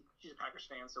 And she's a Packers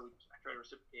fan, so I try to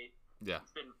reciprocate. Yeah.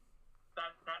 It's been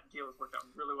that deal has worked out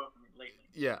really well for me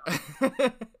lately. Yeah.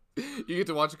 You get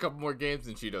to watch a couple more games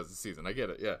than she does this season. I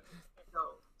get it. Yeah.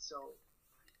 So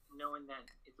knowing that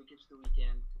if we get to the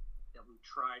weekend, that we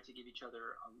try to give each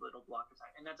other a little block of time,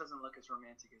 and that doesn't look as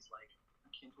romantic as like a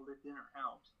candlelit dinner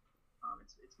out.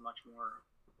 It's much more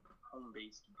home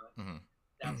based, but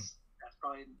that's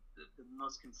probably the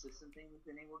most consistent thing we've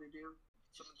been able to do,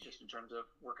 just in terms of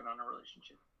working on a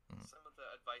relationship. Some of the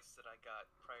advice that I got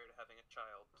prior to having a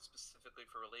child, specifically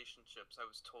for relationships, I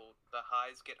was told the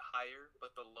highs get higher,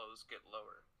 but the lows get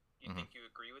lower. Do you think you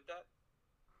agree with that?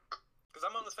 Because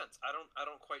I'm on the fence. I don't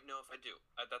quite know if I do.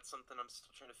 That's something I'm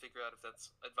still trying to figure out, if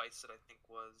that's advice that I think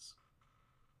was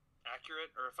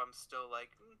accurate, or if I'm still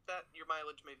like, that your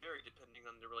mileage may vary depending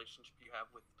on the relationship you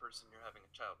have with the person you're having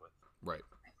a child with. Right.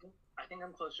 I think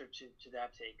I'm closer to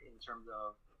that take, in terms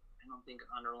of, I don't think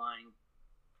underlying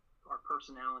our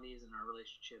personalities and our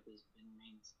relationship has been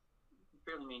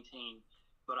fairly maintained,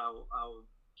 but I'll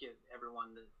give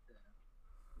everyone the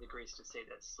grace to say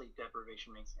that sleep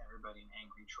deprivation makes everybody an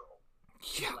angry troll.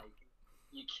 Yeah. Like,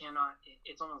 you cannot,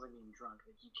 it's almost like being drunk.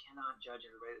 Like, you cannot judge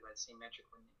everybody by the same metric.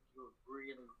 When you're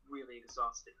really, really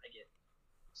exhausted, I get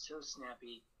so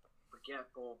snappy,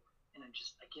 forgetful, and I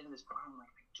get in this bar, I'm like,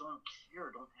 I don't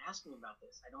care. Don't ask me about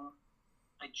this. I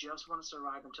just want to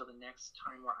survive until the next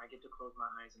time where I get to close my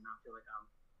eyes and not feel like I'm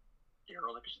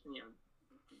derelict,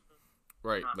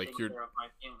 right. not Like taking you're, care of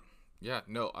my family. yeah,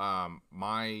 no,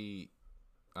 I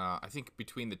think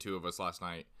between the two of us last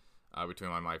night,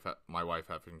 between my wife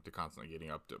having to constantly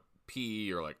getting up to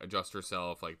pee or like adjust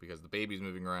herself, like because the baby's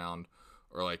moving around,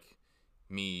 or like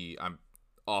me, I'm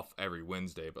off every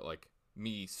Wednesday, but like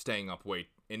me staying up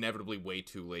inevitably way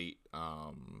too late.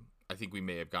 I think we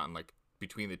may have gotten like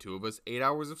between the two of us 8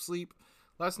 hours of sleep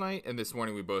last night, and this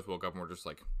morning we both woke up and we're just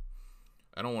like,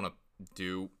 I don't want to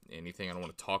do anything. I don't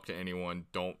want to talk to anyone.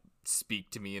 Don't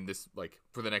speak to me in this, like,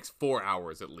 for the next 4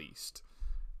 hours at least.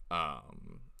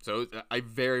 So I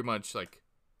very much, like,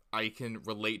 I can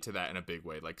relate to that in a big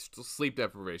way. Like, sleep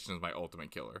deprivation is my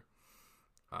ultimate killer.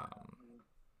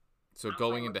 So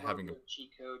going into having a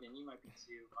cheat code, and you might be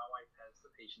too. My wife has the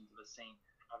patience of a saint,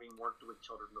 having worked with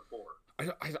children before.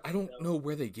 I don't know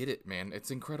where they get it, man.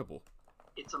 It's incredible.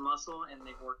 It's a muscle, and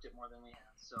they've worked it more than we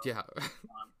have. So yeah.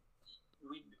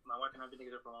 My wife and I've been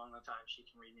together for a long time. She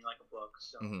can read me like a book.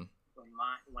 So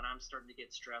when I'm starting to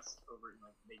get stressed over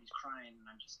like the baby's crying and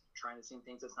I'm just trying the same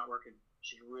things that's not working,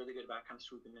 she's really good about kind of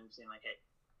swooping in and saying like, "Hey,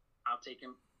 I'll take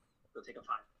him. Go take a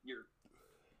 5. You're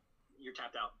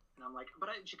tapped out." And I'm like,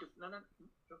 she goes, no, go to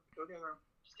the other room.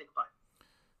 Just take a 5.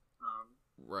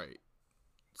 Right.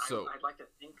 So I'd like to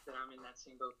think that I'm in that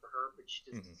same boat for her, but she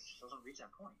doesn't reach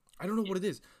that point. I don't know what it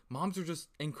is. Moms are just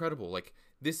incredible. Like,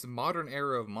 this modern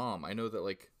era of mom, I know that,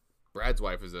 like, Brad's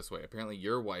wife is this way. Apparently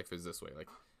your wife is this way. Like,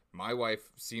 my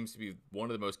wife seems to be one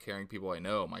of the most caring people I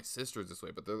know. My sister's this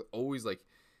way. But they're always, like,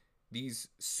 these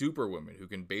super women who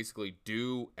can basically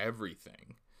do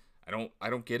everything. I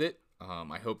don't get it.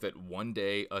 I hope that one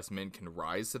day us men can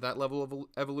rise to that level of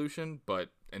evolution. But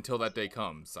until that day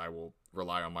comes, I will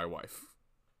rely on my wife.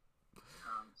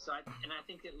 I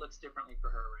think it looks differently for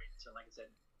her, right? So, like I said,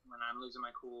 when I'm losing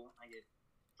my cool, I get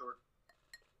short.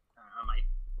 I might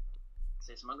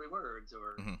say some ugly words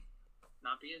or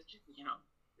not be as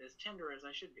as tender as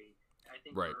I should be. I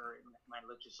think for her, it might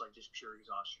look just pure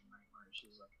exhaustion, right? Where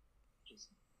she's like just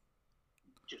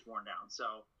worn down.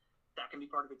 So that can be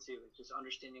part of it too. It's just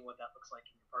understanding what that looks like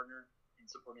in your partner and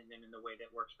supporting them in the way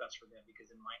that works best for them, because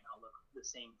it might not look the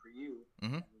same for you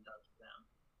as it does for them.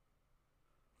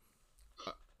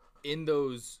 In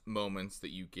those moments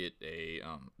that you get a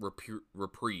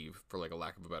reprieve, for like a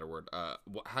lack of a better word,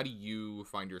 how do you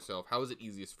find yourself? How is it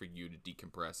easiest for you to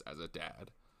decompress as a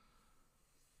dad?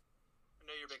 I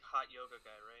know you're a big hot yoga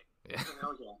guy, right? Yeah.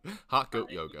 Oh, yeah. Hot goat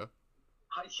yoga.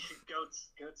 Goats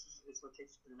is what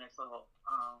takes it to the next level.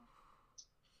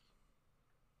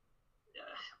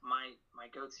 My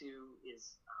go-to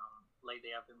is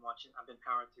lately I've been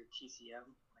powering through TCM.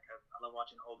 Like I love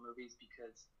watching old movies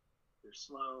because they're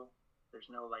slow. There's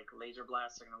no like laser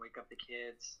blasts that are gonna wake up the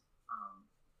kids.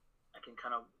 I can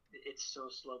it's so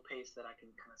slow paced that I can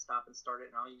kind of stop and start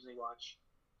it, and I'll usually watch,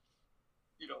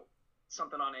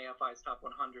 something on AFI's top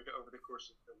 100 over the course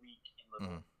of the week in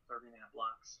little 30-minute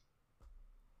blocks.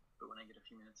 But when I get a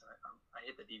few minutes, I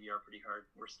hit the DVR pretty hard.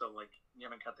 We're still like, you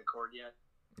haven't cut the cord yet.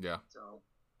 Yeah. So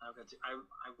I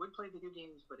would play video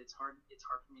games, but it's hard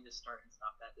for me to start and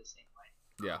stop that the same way.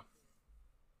 Yeah.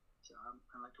 So I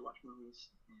like to watch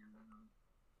movies and.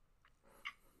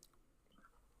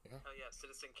 Oh yeah,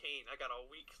 Citizen Kane! I got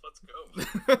all week. Let's go.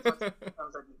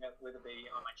 Sometimes I do that with a baby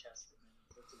on my chest, and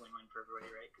that's a win-win for everybody,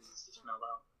 right? Because it's just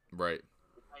mellow. Right.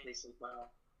 They sleep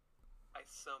well. I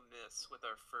so miss with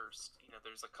our first.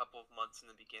 There's a couple of months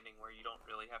in the beginning where you don't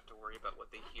really have to worry about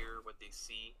what they hear, what they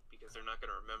see, because they're not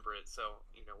going to remember it. So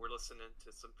we're listening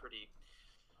to some pretty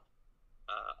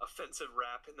offensive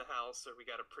rap in the house, or we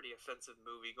got a pretty offensive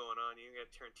movie going on. You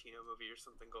got a Tarantino movie or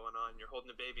something going on. You're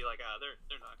holding a baby like,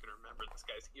 they're not going to remember this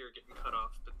guy's ear getting cut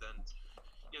off. But then,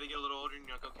 they get a little older and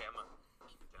you're like, okay, I'm going to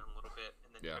keep it down a little bit.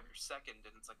 And then you have your second,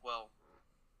 and it's like, well,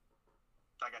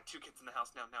 I got 2 kids in the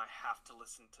house now. Now I have to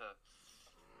listen to.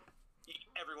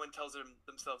 Everyone tells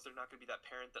themselves they're not going to be that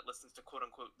parent that listens to quote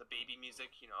unquote the baby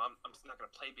music. I'm just not going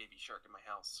to play Baby Shark in my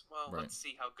house. Well, let's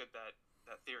see how good that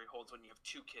theory holds when you have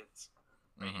 2 kids.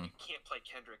 Right? You can't play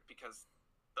Kendrick because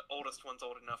the oldest one's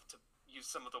old enough to use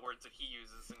some of the words that he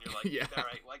uses, and you're like, all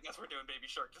right, well, I guess we're doing Baby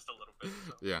Shark just a little bit.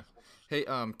 So. Yeah. Hey,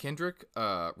 Kendrick,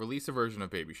 release a version of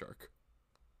Baby Shark.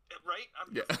 Right?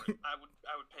 I'm good for it. I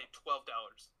would pay $12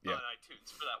 on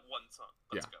iTunes for that one song.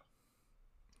 Let's go.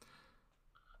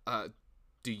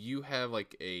 Do you have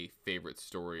like a favorite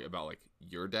story about like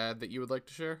your dad that you would like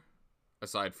to share,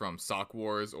 aside from sock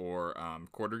wars or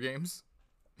quarter games?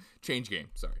 Change game.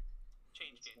 Sorry.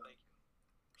 Change game. Thank you.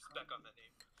 Respect on that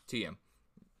name. TM.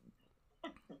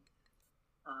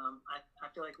 I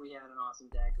feel like we had an awesome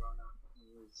dad growing up.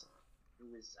 He's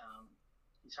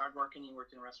hardworking. He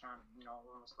worked in a restaurant,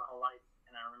 almost my whole life.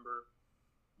 And I remember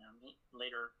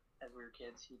later, as we were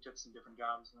kids, he took some different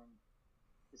jobs when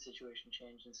the situation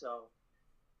changed. And so,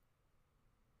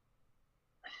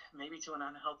 maybe to an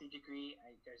unhealthy degree,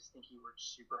 I just think he worked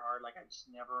super hard. Like, I just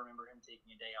never remember him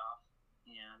taking a day off.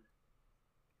 And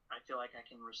I feel like I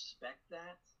can respect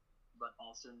that, but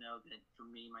also know that for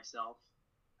me, myself,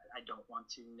 I don't want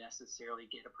to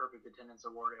necessarily get a perfect attendance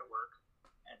award at work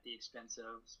at the expense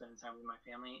of spending time with my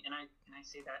family. And I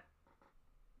say that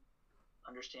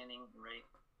understanding, right?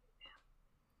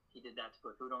 He did that to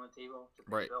put food on the table, to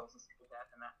pay bills and stuff like that.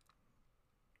 And that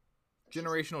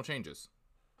generational changes.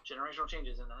 generational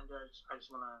changes, and I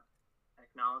just want to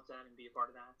acknowledge that and be a part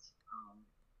of that.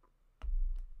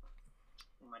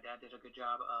 And my dad did a good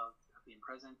job of being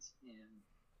present and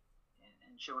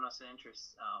showing us an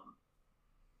interest.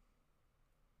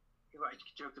 I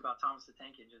joked about Thomas the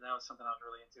Tank Engine. That was something I was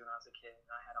really into when I was a kid. And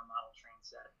I had a model train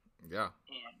set. Yeah.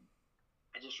 And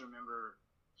I just remember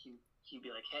he'd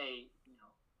be like, "Hey,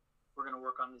 we're going to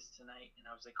work on this tonight." And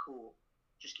I was like, "Cool.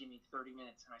 Just give me 30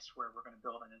 minutes, and I swear we're going to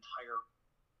build an entire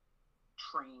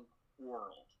train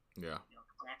world." Yeah.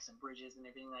 Tracks and bridges and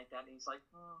everything like that. And he's like,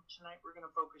 "Tonight we're going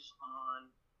to focus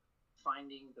on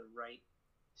finding the right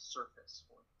surface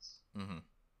for this." Mm-hmm.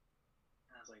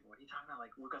 And I was like, "What are you talking about?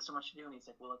 Like, we've got so much to do." And he's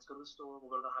like, "Well, let's go to the store.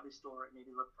 We'll go to the hobby store and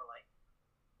maybe look for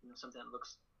something that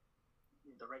looks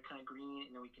the right kind of green,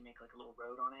 and then we can make like a little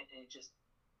road on it." And it just,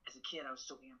 as a kid, I was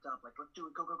so amped up, like, let's do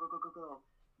it, go, go, go, go, go, go.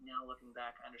 Now looking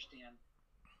back, I understand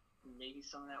maybe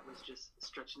some of that was just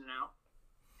stretching it out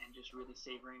and just really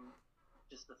savoring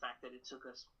just the fact that it took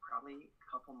us probably a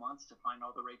couple months to find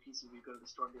all the right pieces. We'd go to the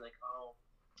store and be like, "Oh,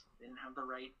 they didn't have the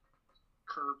right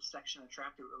curved section of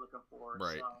track that we were looking for.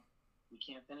 Right. So we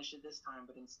can't finish it this time,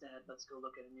 but instead let's go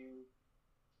look at a new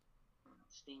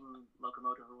steam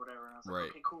locomotive or whatever." And I was like,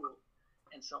 Right. "Okay, cool."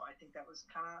 And so I think that was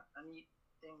kind of a neat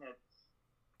thing that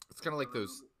It's kind of like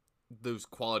those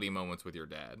quality moments with your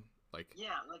dad.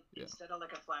 Instead of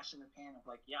like a flash in the pan of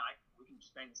like, we can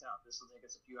just bang this out. This will take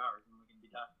us a few hours and we can be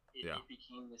done. It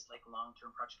became this like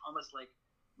long-term project, almost like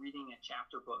reading a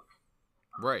chapter book.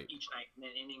 Right. Each night and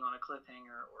then ending on a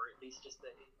cliffhanger, or at least just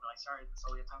sorry, that's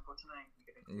all we have time for tonight.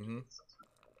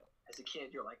 As a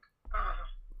kid, you're like,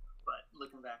 but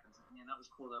looking back, I was like, man, that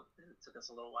was cool. That it took us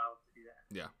a little while to do that.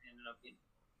 Yeah. It ended up being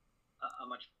a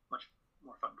much, much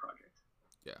more fun project.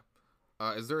 Yeah.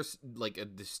 Is there a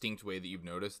distinct way that you've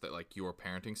noticed that like your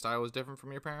parenting style is different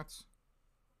from your parents?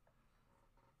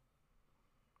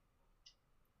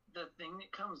 The thing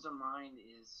that comes to mind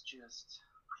is just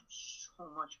I'm so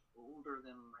much older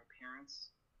than my parents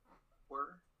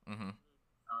were. Mm-hmm.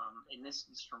 And this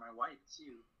is for my wife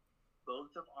too.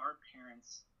 Both of our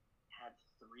parents had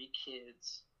 3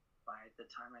 kids by the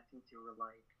time I think they were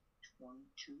like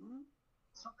 22,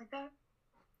 something like that.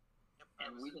 Yep,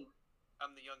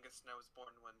 I'm the youngest, and I was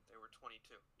born when they were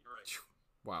 22. You're right.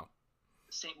 Wow.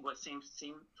 Same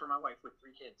for my wife with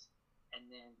 3 kids, and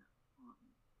then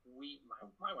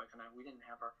my wife and I, we didn't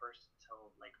have our first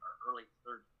until like our early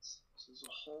 30s. So it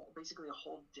was basically a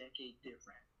whole decade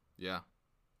different. Yeah.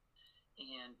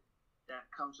 And that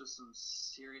comes with some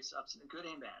serious ups and good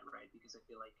and bad, right? Because I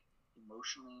feel like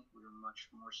emotionally we were much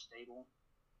more stable.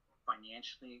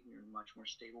 Financially, we were much more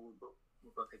stable. We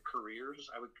both had careers.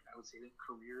 I would say that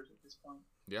careers at this point.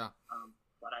 Yeah.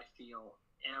 But I feel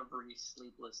every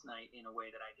sleepless night in a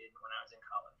way that I did when I was in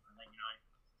college. And then I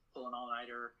pull an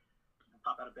all-nighter,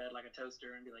 pop out of bed like a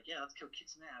toaster, and be like, "Yeah, let's go kick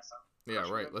some ass." Yeah,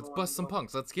 right. Let's bust some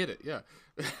punks. Let's get it. Yeah.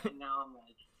 And now I'm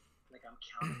like I'm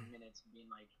counting minutes and being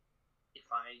like, if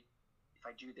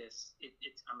I do this,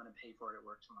 I'm gonna pay for it at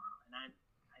work tomorrow. And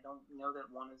I don't know that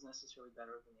one is necessarily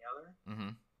better than the other.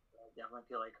 Mm-hmm. I definitely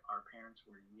feel like our parents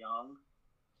were young.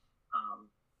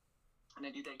 And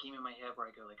I do that game in my head where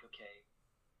I go like, okay,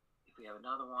 if we have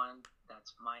another one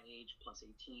that's my age plus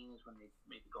 18 is when they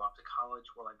maybe go off to college.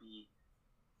 Will I be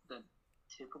the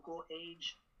typical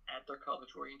age at their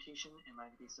college orientation? Am I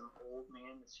going to be some old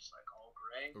man that's just like all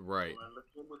gray? Right. Will I look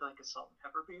good with like a salt and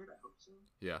pepper beard? I hope so.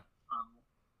 Yeah.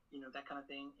 That kind of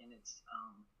thing. And it's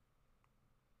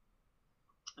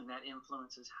and that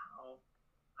influences how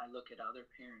I look at other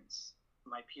parents,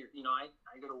 my peer. I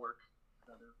go to work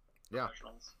with other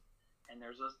professionals, and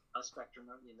there's a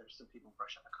spectrum of. There's some people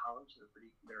fresh out of college.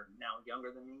 They're now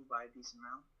younger than me by a decent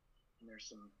amount, and there's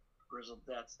some grizzled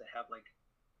vets that have like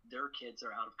their kids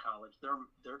are out of college.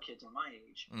 Their kids are my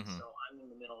age, Mm-hmm. so I'm in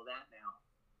the middle of that now.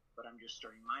 But I'm just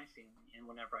starting my family, and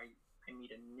whenever I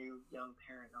meet a new young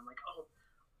parent, I'm like, oh,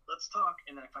 let's talk,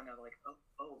 and then I find out like,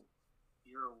 oh,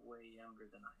 you're way younger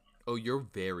than I am. Oh, you're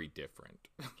very different.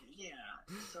 Yeah.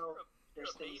 So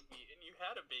there's things. Baby, and you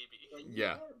had a baby.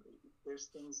 Yeah.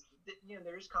 There's things that,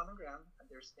 there's common ground.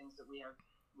 There's things that we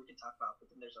can talk about,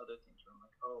 but then there's other things where I'm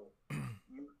like, oh,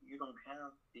 you don't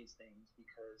have these things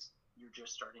because you're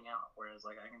just starting out. Whereas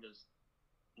like I can just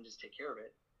take care of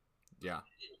it. Yeah.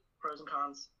 Pros and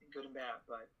cons, good and bad,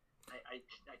 but I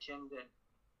tend to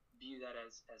view that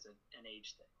as an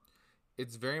age thing.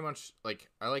 It's very much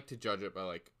like I like to judge it by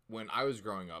like when I was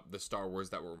growing up, the Star Wars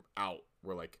that were out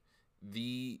were like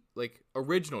the like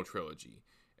original trilogy,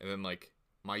 and then like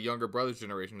my younger brother's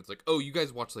generation, it's like, oh, you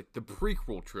guys watch like the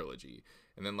prequel trilogy,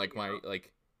 and then like my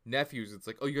like nephews, it's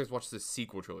like, oh, you guys watch the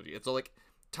sequel trilogy. It's all like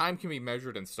time can be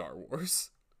measured in Star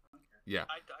Wars. Yeah.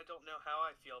 I don't know how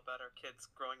I feel about our kids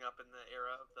growing up in the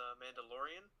era of the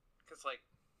Mandalorian, because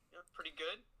pretty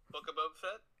good. Book of Boba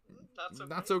Fett,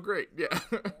 not so great. Yeah.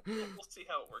 We'll see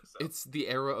how it works out. It's the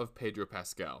era of Pedro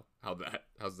Pascal. How's that?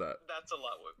 That's a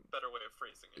lot better way of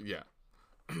phrasing it. Yeah.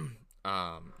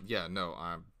 Yeah, no,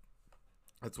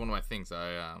 that's one of my things.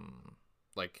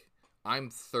 I'm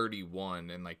 31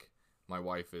 and like my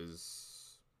wife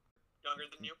is younger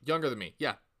than you. Younger than me.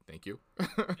 Yeah. Thank you.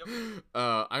 Yep.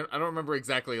 I don't remember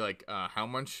exactly like how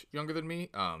much younger than me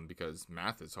because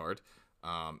math is hard.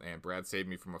 And Brad saved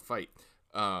me from a fight.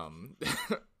 But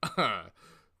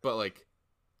like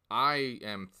I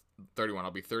am 31.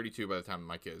 I'll be 32 by the time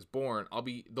my kid is born. I'll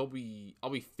be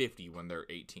 50 when they're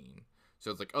 18.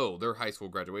 So it's like, oh, their high school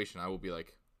graduation. I will be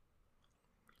like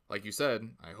you said,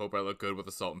 I hope I look good with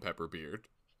a salt and pepper beard.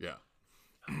 Yeah.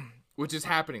 Which is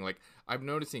happening. Like, I'm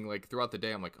noticing, like, throughout the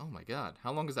day, I'm like, oh my god,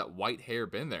 how long has that white hair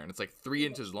been there? And it's like 3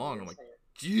 inches long. I'm like,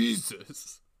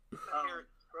 Jesus. Hair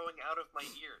growing out of my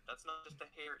ear. That's not just a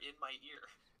hair in my ear.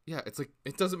 Yeah, it's like,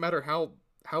 it doesn't matter how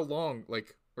long,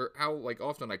 like, or how, like,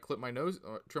 often I clip my nose,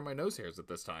 trim my nose hairs at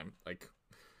this time. Like,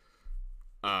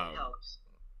 it helps.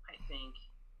 I think,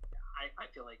 I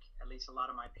feel like at least a lot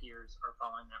of my peers are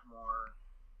following that more.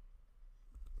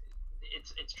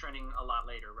 It's trending a lot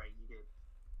later, right? You get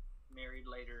married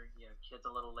later, you have kids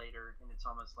a little later, and it's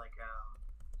almost like a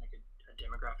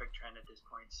demographic trend at this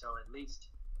point. So at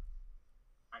least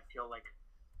I feel like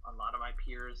a lot of my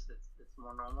peers that's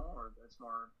more normal or that's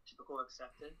more typical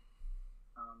accepted.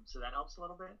 So that helps a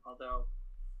little bit. Although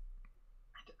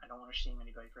I don't want to shame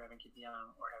anybody for having kids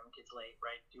young or having kids late,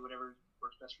 right? Do whatever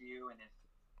works best for you, and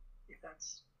if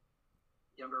that's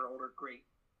younger or older, great.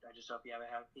 I just hope you have a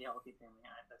healthy family.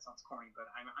 That sounds corny, but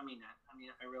I mean that. I mean,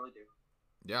 I really do.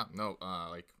 Yeah, no,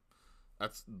 like,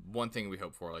 that's one thing we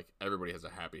hope for. Like, everybody has a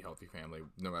happy, healthy family,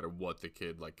 no matter what the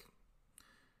kid, like,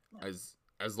 yeah.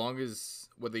 As long as,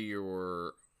 whether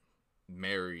you're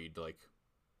married, like,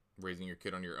 raising your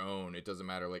kid on your own, it doesn't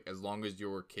matter. Like, as long as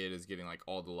your kid is getting, like,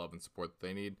 all the love and support that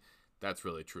they need, that's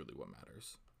really, truly what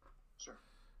matters. Sure.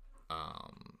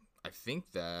 I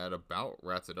think that about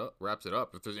wraps it up.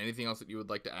 If there's anything else that you would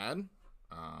like to add,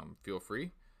 feel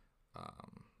free.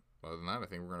 Other than that, I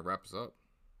think we're going to wrap this up.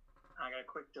 I got a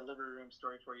quick delivery room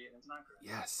story for you, and it's not good.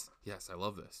 Yes, I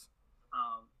love this.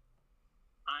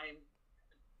 I'm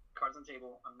cards on the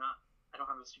table. I don't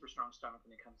have a super strong stomach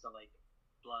when it comes to like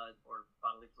blood or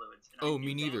bodily fluids. And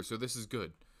me neither. So this is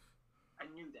good. I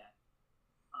knew that,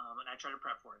 and I try to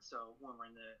prep for it. So when we're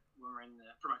in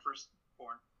the for my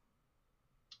firstborn,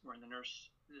 we're in the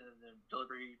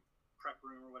delivery prep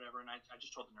room or whatever, and I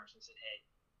just told the nurse, I said, hey,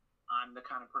 I'm the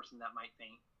kind of person that might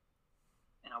faint,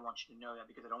 and I want you to know that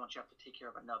because I don't want you to have to take care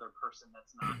of another person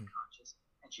that's not conscious.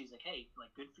 And she's like, hey, like,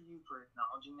 good for you for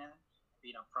acknowledging that,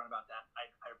 being upfront about that. I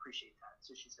appreciate that.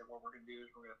 So she said, what we're going to do is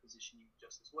we're going to position you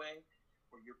just this way,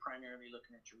 where you're primarily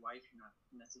looking at your wife. You're not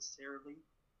necessarily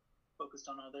focused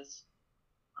on all this.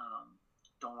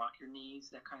 Don't rock your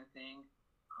knees, that kind of thing.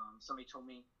 Somebody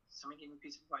gave me a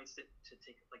piece of advice to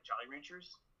take like Jolly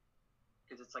Ranchers,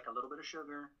 because it's like a little bit of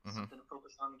sugar, something to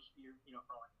focus on to keep you,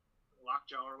 for like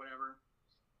lockjaw or whatever.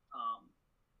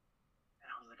 And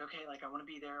I was like, okay, like I want to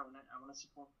be there. I want to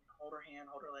support, hold her hand,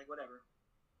 hold her leg, whatever.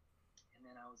 And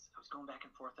then I was going back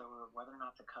and forth over whether or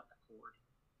not to cut the cord.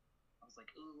 I was like,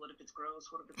 ooh, what if it's gross?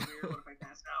 What if it's weird? What if I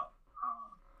pass out?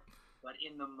 But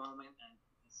in the moment, and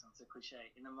it sounds so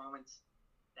cliche, in the moments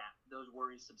that those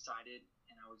worries subsided,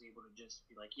 and I was able to just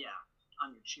be like, yeah,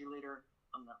 I'm your cheerleader.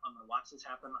 I'm gonna watch this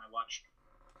happen. I watched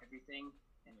everything,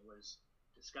 and it was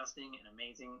disgusting and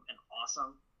amazing and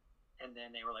awesome. And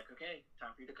then they were like, okay, time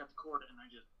for you to cut the cord. And I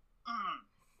just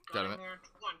got in there,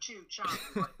 1, 2, chop.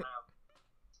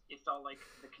 It felt like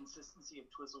the consistency of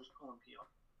Twizzler's pull and peel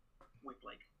with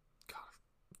like.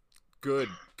 God.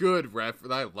 Good ref.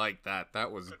 I like that.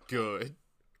 That was good.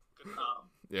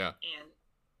 Yeah. And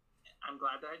I'm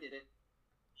glad that I did it,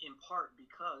 in part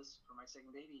because for my second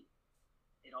baby,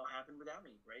 it all happened without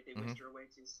me, right? They whisked her away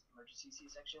to emergency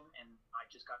C-section, and I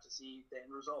just got to see the end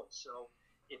result. So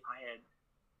if I had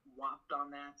whopped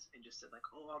on that and just said like,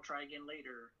 oh, I'll try again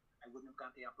later, I wouldn't have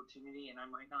got the opportunity, and I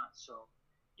might not. So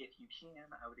if you can,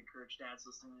 I would encourage dads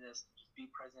listening to this to just be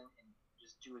present and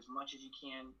just do as much as you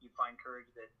can. You find courage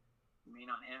that you may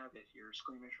not have if you're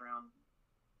squeamish around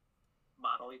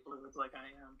bodily fluids like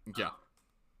I am. Yeah.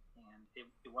 And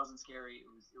it wasn't scary. It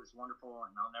was wonderful,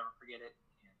 and I'll never forget it.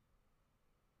 And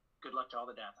good luck to all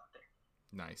the dads out there.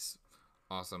 Nice.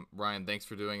 Awesome. Ryan, thanks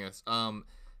for doing this.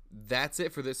 That's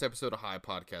it for this episode of High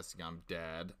Podcasting. I'm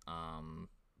Dad.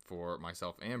 for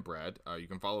myself and Brad. You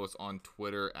can follow us on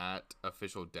Twitter at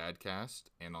 @OfficialDadcast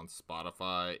and on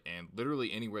Spotify and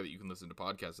literally anywhere that you can listen to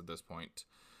podcasts at this point.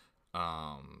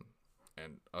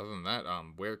 And other than that,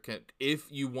 if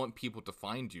you want people to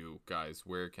find you guys,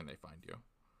 where can they find you?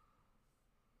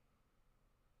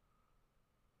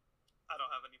 I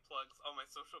don't have any plugs. All my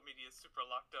social media is super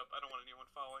locked up. I don't want anyone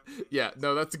following me. Yeah,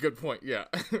 no, that's a good point. Yeah.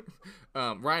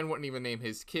 Ryan wouldn't even name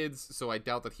his kids, so I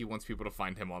doubt that he wants people to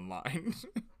find him online.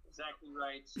 Exactly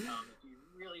right. If you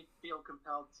really feel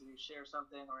compelled to share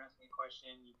something or ask me a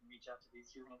question, you can reach out to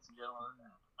these two handsome gentlemen,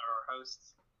 our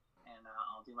hosts, and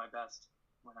I'll do my best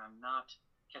when I'm not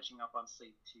catching up on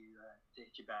sleep to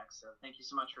hit you back. So thank you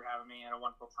so much for having me. I had a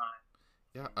wonderful time.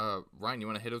 Yeah, Ryan, you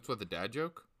want to hit us with a dad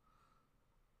joke?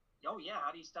 Oh, yeah.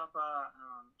 How do you stop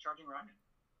charging Rhino?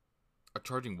 A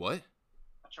charging what?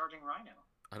 A charging Rhino.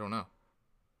 I don't know.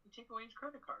 You take away his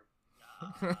credit card.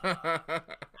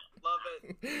 Love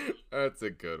it. That's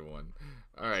a good one.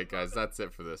 All right, guys, that's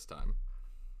it for this time.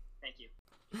 Thank you.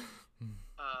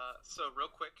 So real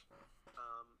quick,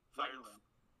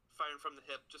 firing from the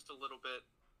hip just a little bit.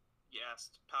 You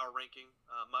asked power ranking.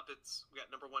 Muppets. We got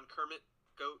number 1 Kermit,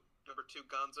 Goat. Number 2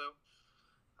 Gonzo.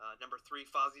 Number 3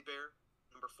 Fozzie Bear.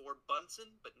 Number 4 Bunsen,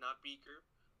 but not Beaker.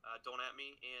 Don't at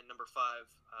me. And number 5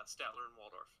 Statler and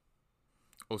Waldorf.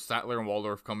 Oh, Statler and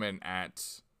Waldorf come in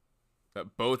at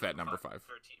both at number 5.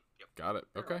 13. Yep. Got it.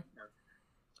 Okay.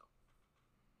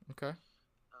 Okay.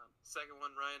 Second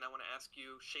one, Ryan, I want to ask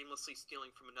you, shamelessly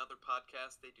stealing from another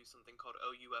podcast, they do something called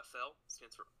OUFL.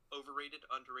 Stands for Overrated,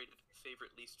 Underrated,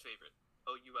 Favorite, Least Favorite.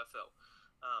 OUFL.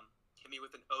 Hit me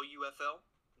with an OUFL.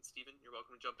 And Steven, you're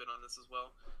welcome to jump in on this as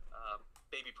well.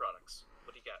 Baby products.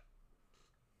 What do you got?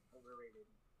 Overrated.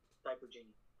 Diaper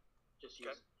Genie. Just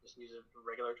use a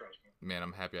regular trash can. Man,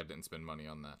 I'm happy I didn't spend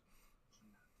money on that.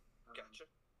 Gotcha.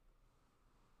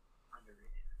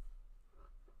 Underrated.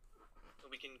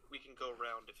 We can go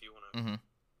around if you want to. Mm-hmm.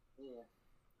 Yeah.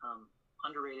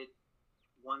 Underrated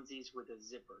onesies with a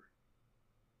zipper.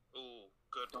 Ooh,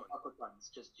 good Don't one. fuck with buttons.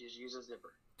 Just use a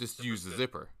zipper. Just use the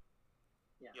zipper.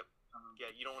 Yeah. Yep. Yeah,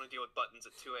 you don't want to deal with buttons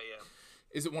at 2 a.m.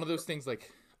 Is it one of those things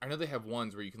like, I know they have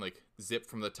ones where you can like zip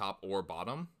from the top or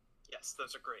bottom? Yes,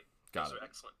 those are great. Got those it. are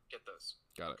excellent. Get those.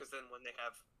 Got it. Because then when they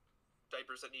have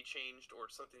diapers that need changed or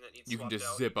something that needs You can swapped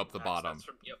just out, zip you up can the bottom.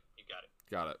 access yep, you got it.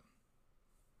 Got it.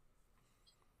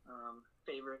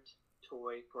 Favorite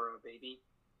toy for a baby?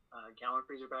 Gallon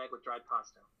freezer bag with dried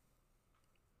pasta.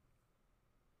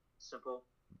 Simple.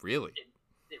 Really?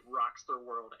 It rocks their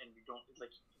world, and you don't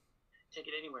take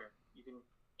it anywhere. You can,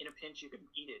 in a pinch, you can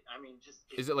eat it. I mean,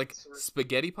 Is it like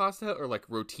spaghetti pasta or like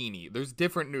rotini? There's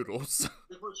different noodles.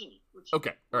 It's rotini.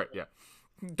 Okay. All right. Yeah.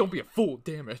 Don't be a fool.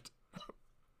 Damn it. Come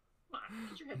on,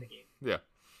 get your head in the game. Yeah.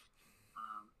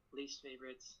 Least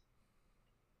favorites.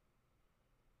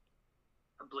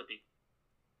 A Blippy.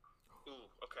 Ooh,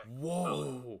 okay.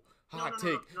 Whoa. Hot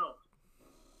take. No.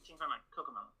 Change my mind.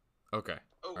 Cocomelon. Okay.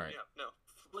 Oh, All right. yeah, no.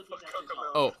 Blippi's Fuck actually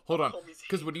Cocomelon. Oh, hold on. Homies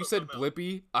Because hate when you said Cocomelon.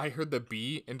 Blippy, I heard the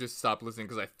B and just stopped listening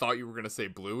because I thought you were going to say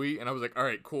Bluey. And I was like, all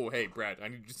right, cool. Hey, Brad, I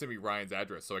need you to send me Ryan's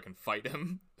address so I can fight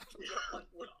him.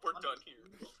 We're done here.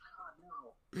 God,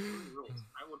 no. Bluey rules.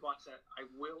 I would watch that. I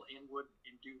will and would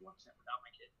and do watch that without my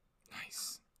kid.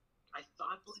 Nice. I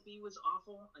thought Blippi was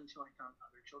awful until I found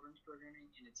other children's programming,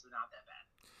 and it's not that bad.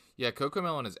 Yeah,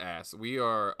 Cocomelon is ass. We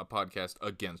are a podcast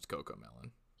against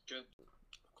Cocomelon. Good.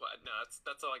 Glad. No,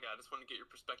 that's all I got. I just want to get your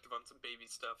perspective on some baby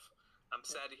stuff. I'm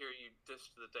sad to hear you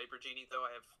dished the diaper genie, though.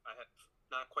 I have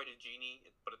not quite a genie,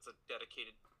 but it's a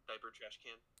dedicated diaper trash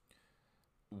can.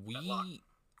 We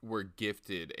were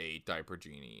gifted a diaper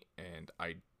genie, and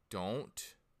I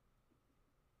don't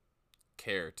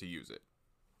care to use it.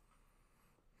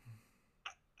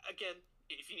 Again,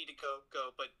 if you need to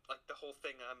go. But like the whole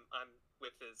thing I'm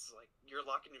with is like you're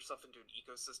locking yourself into an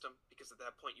ecosystem because at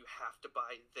that point you have to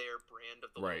buy their brand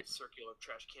of the Right. little circular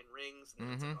trash can rings. And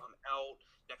then it's like, I'm out.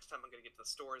 Next time I'm gonna get to the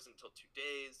stores until 2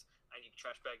 days. I need a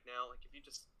trash bag now. Like if you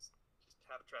just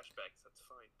have a trash bag, that's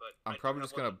fine. But I'm I do probably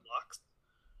have just one gonna that locks.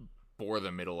 bore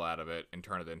the middle out of it and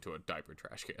turn it into a diaper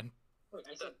trash can. Wait,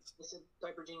 I said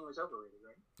diaper genie was overrated,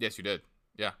 right? Yes, you did.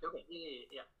 Yeah. Okay.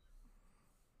 Yeah.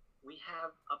 We have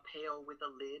a pail with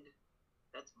a lid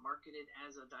that's marketed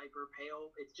as a diaper pail.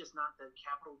 It's just not the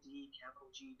capital D, capital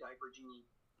G diaper genie.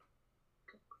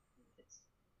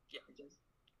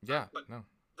 Yeah. But- No.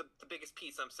 The biggest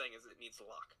piece I'm saying is it needs a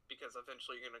lock because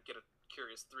eventually you're gonna get a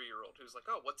curious 3-year-old who's like,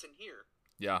 oh, what's in here?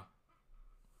 Yeah.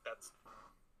 That's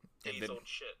And days then- old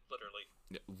shit, literally.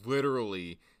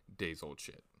 Literally days old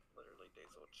shit. Literally days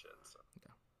old shit. So.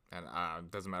 And it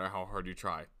doesn't matter how hard you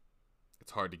try.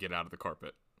 It's hard to get out of the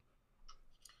carpet.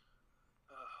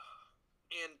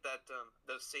 that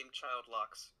those same child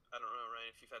locks. I don't know, Ryan,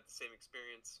 if you've had the same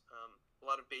experience. A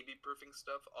lot of baby proofing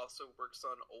stuff also works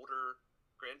on older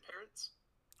grandparents.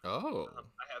 Oh.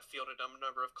 I have fielded a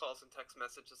number of calls and text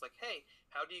messages like, "Hey,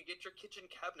 how do you get your kitchen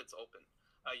cabinets open?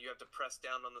 You have to press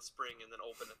down on the spring and then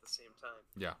open at the same time.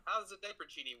 Yeah. How does a diaper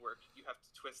genie work? You have to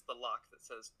twist the lock that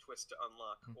says twist to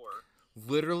unlock." Or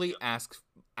literally ask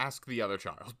the other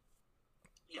child.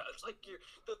 yeah, it's like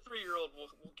the 3-year-old will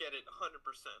get it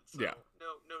 100%. So Yeah.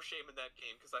 No shame in that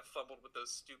game, because I fumbled with those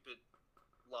stupid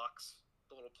locks,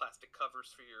 the little plastic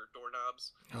covers for your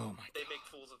doorknobs. Oh my They god. make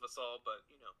fools of us all, but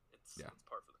it's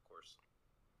par for the course.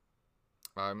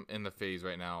 I'm in the phase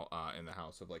right now in the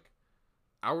house of like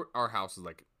our house is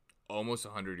like almost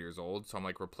 100 years old, so I'm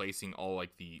like replacing all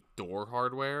like the door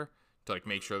hardware to like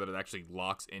make sure that it actually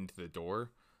locks into the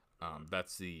door.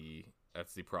 That's the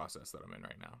process that I'm in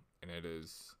right now, and it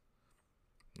is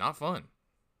not fun.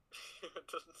 It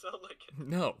doesn't sound like it.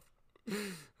 No.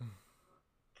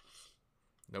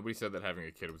 Nobody said that having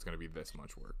a kid was going to be this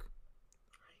much work.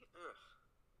 Right? Ugh.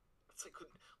 It's like,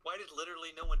 why did literally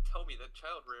no one tell me that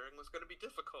child rearing was going to be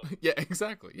difficult? Yeah,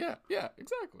 exactly. Yeah,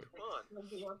 exactly. Come on.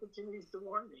 The opportunities to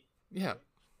warn me. Yeah.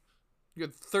 You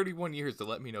had 31 years to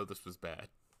let me know this was bad.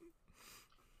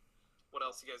 What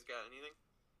else? You guys got? Anything?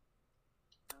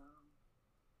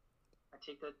 I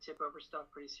take the tip over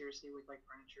stuff pretty seriously with like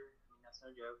furniture. I mean, that's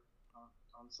no joke.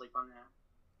 Don't sleep on that.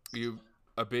 You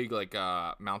a big like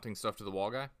mounting stuff to the wall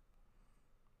guy?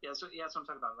 Yeah, so that's what I'm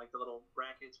talking about. Like the little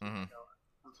brackets with Mhm.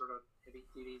 some sort of heavy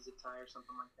duty zip tie or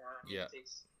something like that. I mean, Yeah. It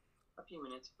takes a few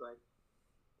minutes, but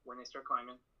when they start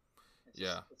climbing,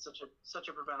 it's such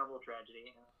a preventable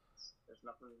tragedy. There's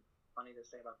nothing funny to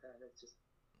say about that. It's just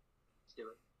do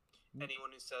it.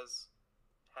 Anyone who says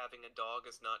having a dog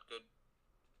is not good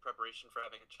preparation for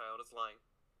having a child is lying.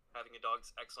 Having a dog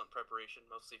is excellent preparation,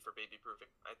 mostly for baby proofing,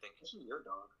 I think. Especially your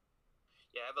dog.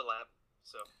 Yeah, I have a lab,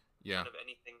 so Yeah. kind of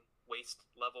anything waist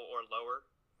level or lower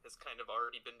has kind of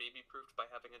already been baby proofed by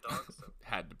having a dog. So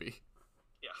Had to be.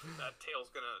 yeah, that tail's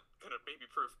gonna baby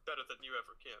proof better than you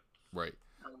ever can. Right.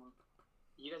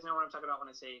 You guys know what I'm talking about when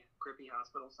I say grippy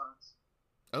hospital socks?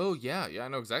 Oh yeah, I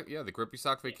know exactly. Yeah, the grippy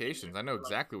sock vacations. I know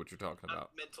exactly what you're talking I'm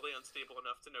about. mentally unstable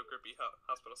enough to know grippy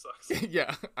hospital socks.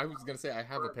 Yeah, I was gonna say I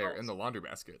have a pair in the laundry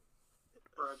basket.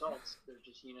 For adults, they're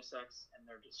just unisex and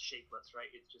they're just shapeless, right?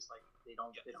 It's just like they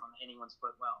don't fit on anyone's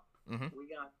foot well. Mhm.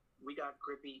 We got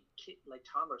grippy like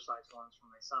toddler sized ones for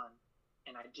my son,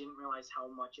 and I didn't realize how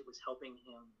much it was helping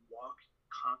him walk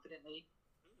confidently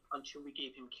until we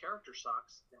gave him character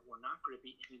socks that were not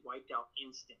grippy, and he wiped out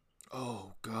instantly.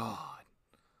 Oh god.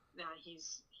 Now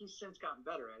he's since gotten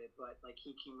better at it, but like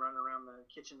he came running around the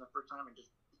kitchen the first time and just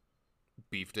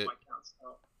Beefed it. wiped out.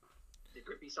 So the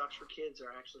grippy socks for kids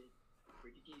are actually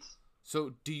pretty decent.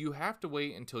 So, do you have to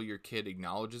wait until your kid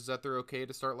acknowledges that they're okay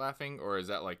to start laughing, or is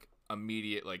that like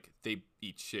immediate, like they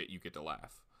eat shit, you get to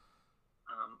laugh?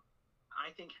 I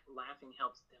think laughing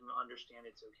helps them understand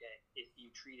it's okay if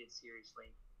you treat it seriously.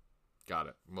 Got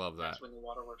it. Love that. That's when the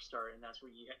waterworks start, and that's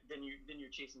where then you're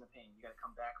chasing the pain. You got to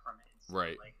come back from it. Instead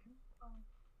Right. Of like,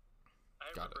 I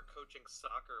remember coaching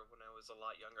soccer when I was a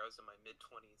lot younger. I was in my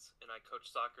mid-20s, and I coached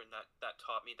soccer, and that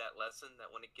taught me that lesson that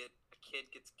when a kid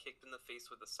gets kicked in the face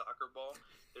with a soccer ball,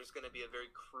 there's going to be a very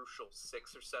crucial 6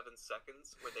 or 7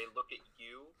 seconds where they look at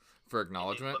you For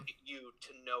acknowledgement? and they look at you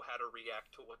to know how to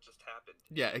react to what just happened.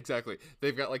 Yeah, exactly.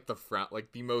 They've got like the frown,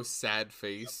 like the most sad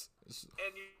face.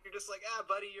 And you're just like,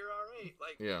 buddy, you're all right.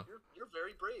 Like, Yeah. you're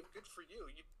very brave. Good for you.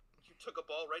 You took a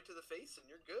ball right to the face, and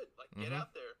you're good. Like, get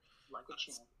out there. like a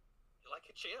champ. Like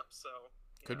a champ, so...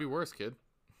 Could be worse, kid.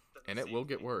 And it will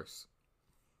get worse.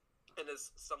 And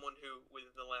as someone who,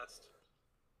 within the last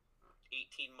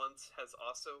 18 months, has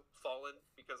also fallen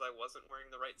because I wasn't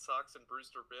wearing the right socks and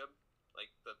bruised a rib,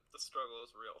 like, the struggle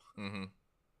is real. Mm-hmm.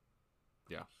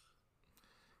 Yeah.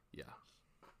 Yeah.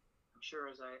 I'm sure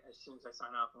as soon as I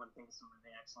sign off, I'm going to think of some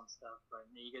really excellent stuff. But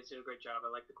you guys did a great job.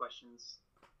 I like the questions,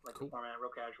 like Cool. the format,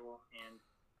 real casual, and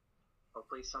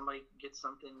hopefully somebody gets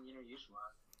something useful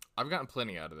out of it. I've gotten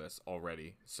plenty out of this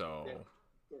already, so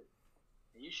Good.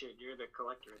 You should. You're the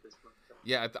collector at this point. So.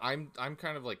 yeah, I'm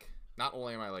kind of like, not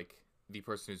only am I like the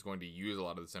person who's going to use a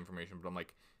lot of this information, but I'm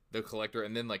like the collector,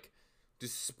 and then like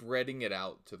just spreading it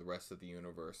out to the rest of the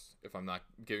universe if I'm not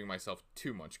giving myself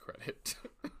too much credit.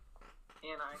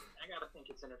 And I gotta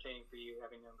think it's entertaining for you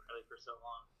having known Carly for so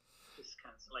long. Just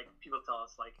kind of like people tell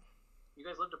us, like, you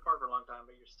guys lived apart for a long time,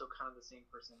 but you're still kind of the same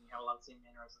person. You have a lot of the same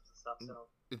mannerisms and stuff. So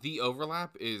The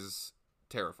overlap is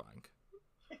terrifying.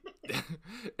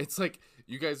 It's like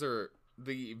you guys are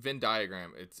the Venn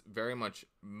diagram. It's very much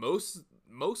most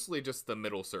mostly just the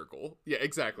middle circle. Yeah,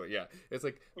 exactly. Yeah, it's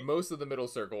like most of the middle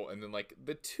circle, and then like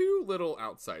the two little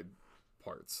outside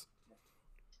parts.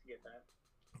 Get that?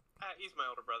 He's my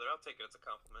older brother. I'll take it as a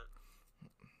compliment.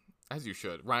 As you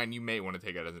should. Ryan, you may want to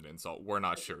take it as an insult. We're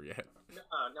not sure yet. No,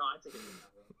 I take it as a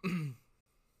compliment.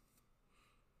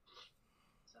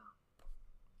 So,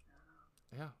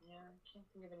 Yeah. yeah, I can't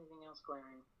think of anything else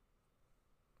glaring.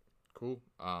 Cool.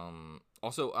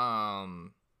 Also,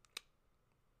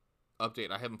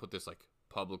 update. I haven't put this like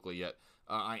publicly yet.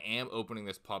 I am opening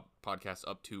this podcast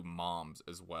up to moms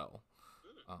as well.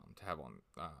 To have on.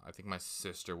 I think my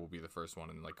sister will be the first one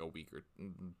in like a week or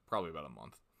probably about a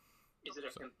month. Is it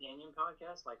a companion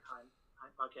podcast like Hi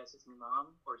Podcast It's Me Mom,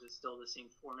 or is it still the same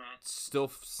format?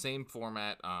 Still same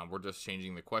format. We're just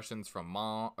changing the questions from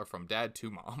dad to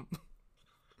mom.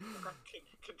 Okay.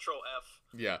 Control F.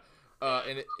 Yeah.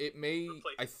 And it may.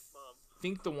 I Mom.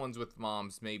 think the ones with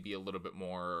moms may be a little bit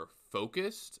more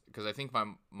focused, because I think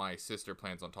my sister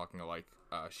plans on talking to like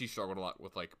she struggled a lot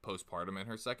with like postpartum in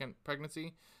her second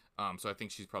pregnancy, so I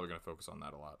think she's probably going to focus on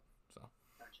that a lot. So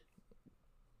Gotcha.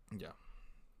 Yeah.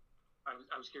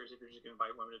 I was curious if you're just going to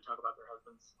invite women to talk about their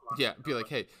husbands. Yeah, be like,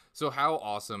 hey, so how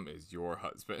awesome is your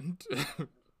husband?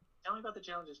 Tell me about the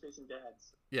challenges facing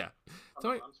dads. Yeah.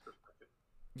 From a mom's perspective.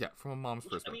 Yeah, from a mom's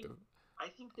perspective. I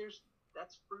think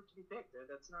that's fruit to be picked.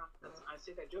 I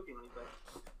say that jokingly, but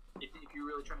if you're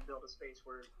really trying to build a space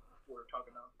where we're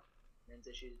talking about men's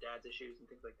issues, dad's issues, and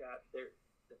things like that, the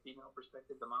female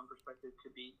perspective, the mom perspective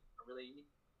could be a really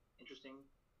interesting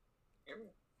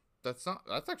area. That's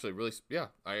actually really, yeah,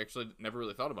 I actually never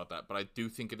really thought about that, but I do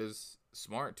think it is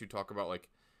smart to talk about like,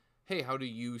 hey, how do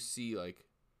you see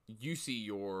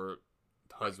your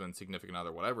husband, significant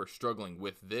other, whatever, struggling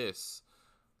with this,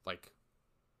 like,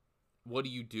 what do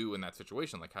you do in that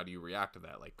situation? Like, how do you react to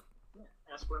that? Like, yeah,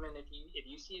 ask women if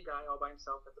you see a guy all by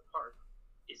himself at the park,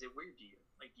 is it weird to you?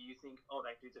 Like, do you think, oh,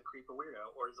 that dude's a creep or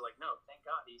weirdo, or is it like, no, thank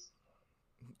God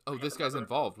this guy's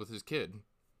involved with his kid?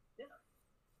 Yeah.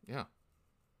 Yeah.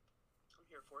 I'm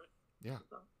here for it. Yeah.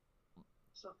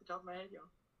 Just off the top of my head, yo.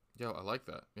 Yeah, I like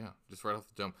that. Yeah, just right off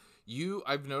the dome.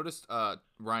 I've noticed,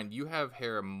 Ryan, you have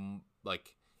hair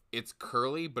like it's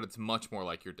curly, but it's much more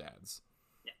like your dad's.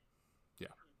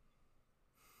 Yeah.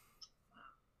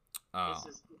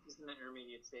 This is an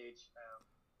intermediate stage.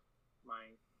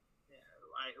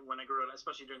 When I grew up,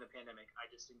 especially during the pandemic,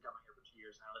 I just didn't cut my hair for 2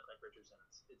 years, and I look like Richard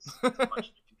Simmons. It's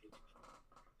much too confusing.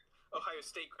 Ohio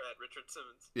State grad Richard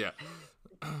Simmons. Yeah.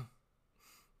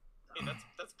 Hey,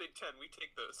 that's Big Ten. We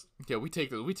take those. Yeah, we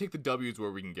take those. We take the W's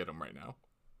where we can get them right now.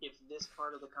 If this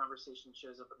part of the conversation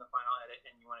shows up in the final edit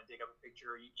and you want to dig up a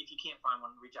picture, if you can't find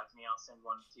one, reach out to me. I'll send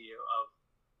one to you of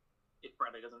if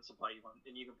Bradley doesn't supply you one,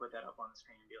 and you can put that up on the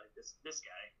screen and be like, this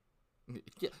guy.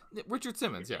 Yeah, Richard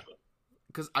Simmons, yeah.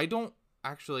 Because I don't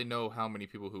actually know how many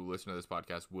people who listen to this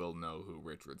podcast will know who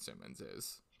Richard Simmons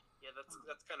is. Yeah, that's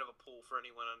kind of a pull for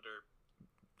anyone under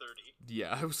 30.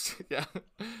 Yeah,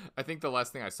 I think the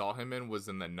last thing I saw him in was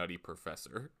in The Nutty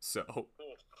Professor. So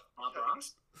Bob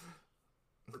Ross.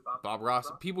 Bob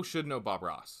Ross. People should know Bob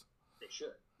Ross. They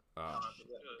should.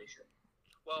 They should.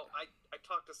 Well, I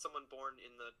talked to someone born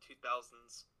in the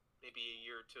 2000s, maybe a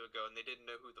year or two ago, and they didn't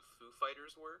know who the Foo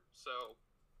Fighters were. So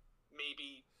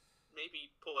maybe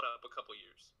pull it up a couple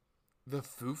years. The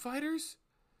Foo Fighters?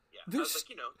 Yeah, I was like,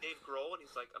 Dave Grohl, and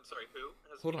he's like, I'm sorry, who?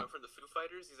 I was like, from the Foo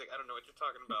Fighters? He's like, I don't know what you're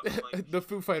talking about. I'm like, the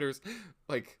Foo Fighters,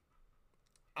 like,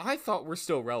 I thought were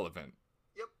still relevant.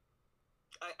 Yep.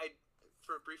 I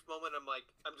for a brief moment, I'm like,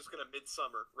 I'm just gonna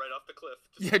Midsummer right off the cliff,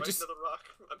 just into the rock.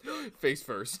 I'm done. Face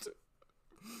first.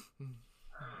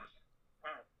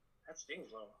 That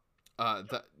stings low.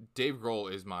 Dave Grohl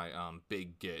is my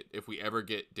big get. If we ever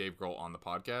get Dave Grohl on the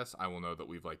podcast, I will know that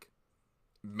we've like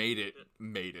made it.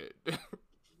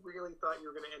 Really thought you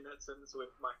were going to end that sentence with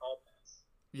my hall pass.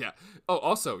 Yeah. Oh,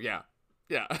 also, yeah.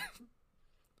 So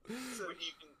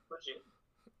you can.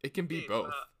 It can be Dave,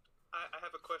 both. I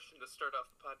have a question to start off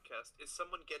the podcast. Is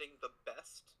someone getting the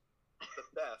best?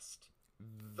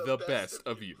 The best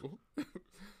of you.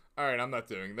 All right, I'm not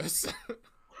doing this.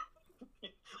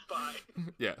 Bye.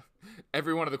 Yeah.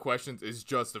 Every one of the questions is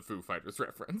just a Foo Fighters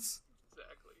reference.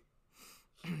 Exactly.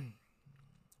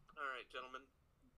 All right, gentlemen.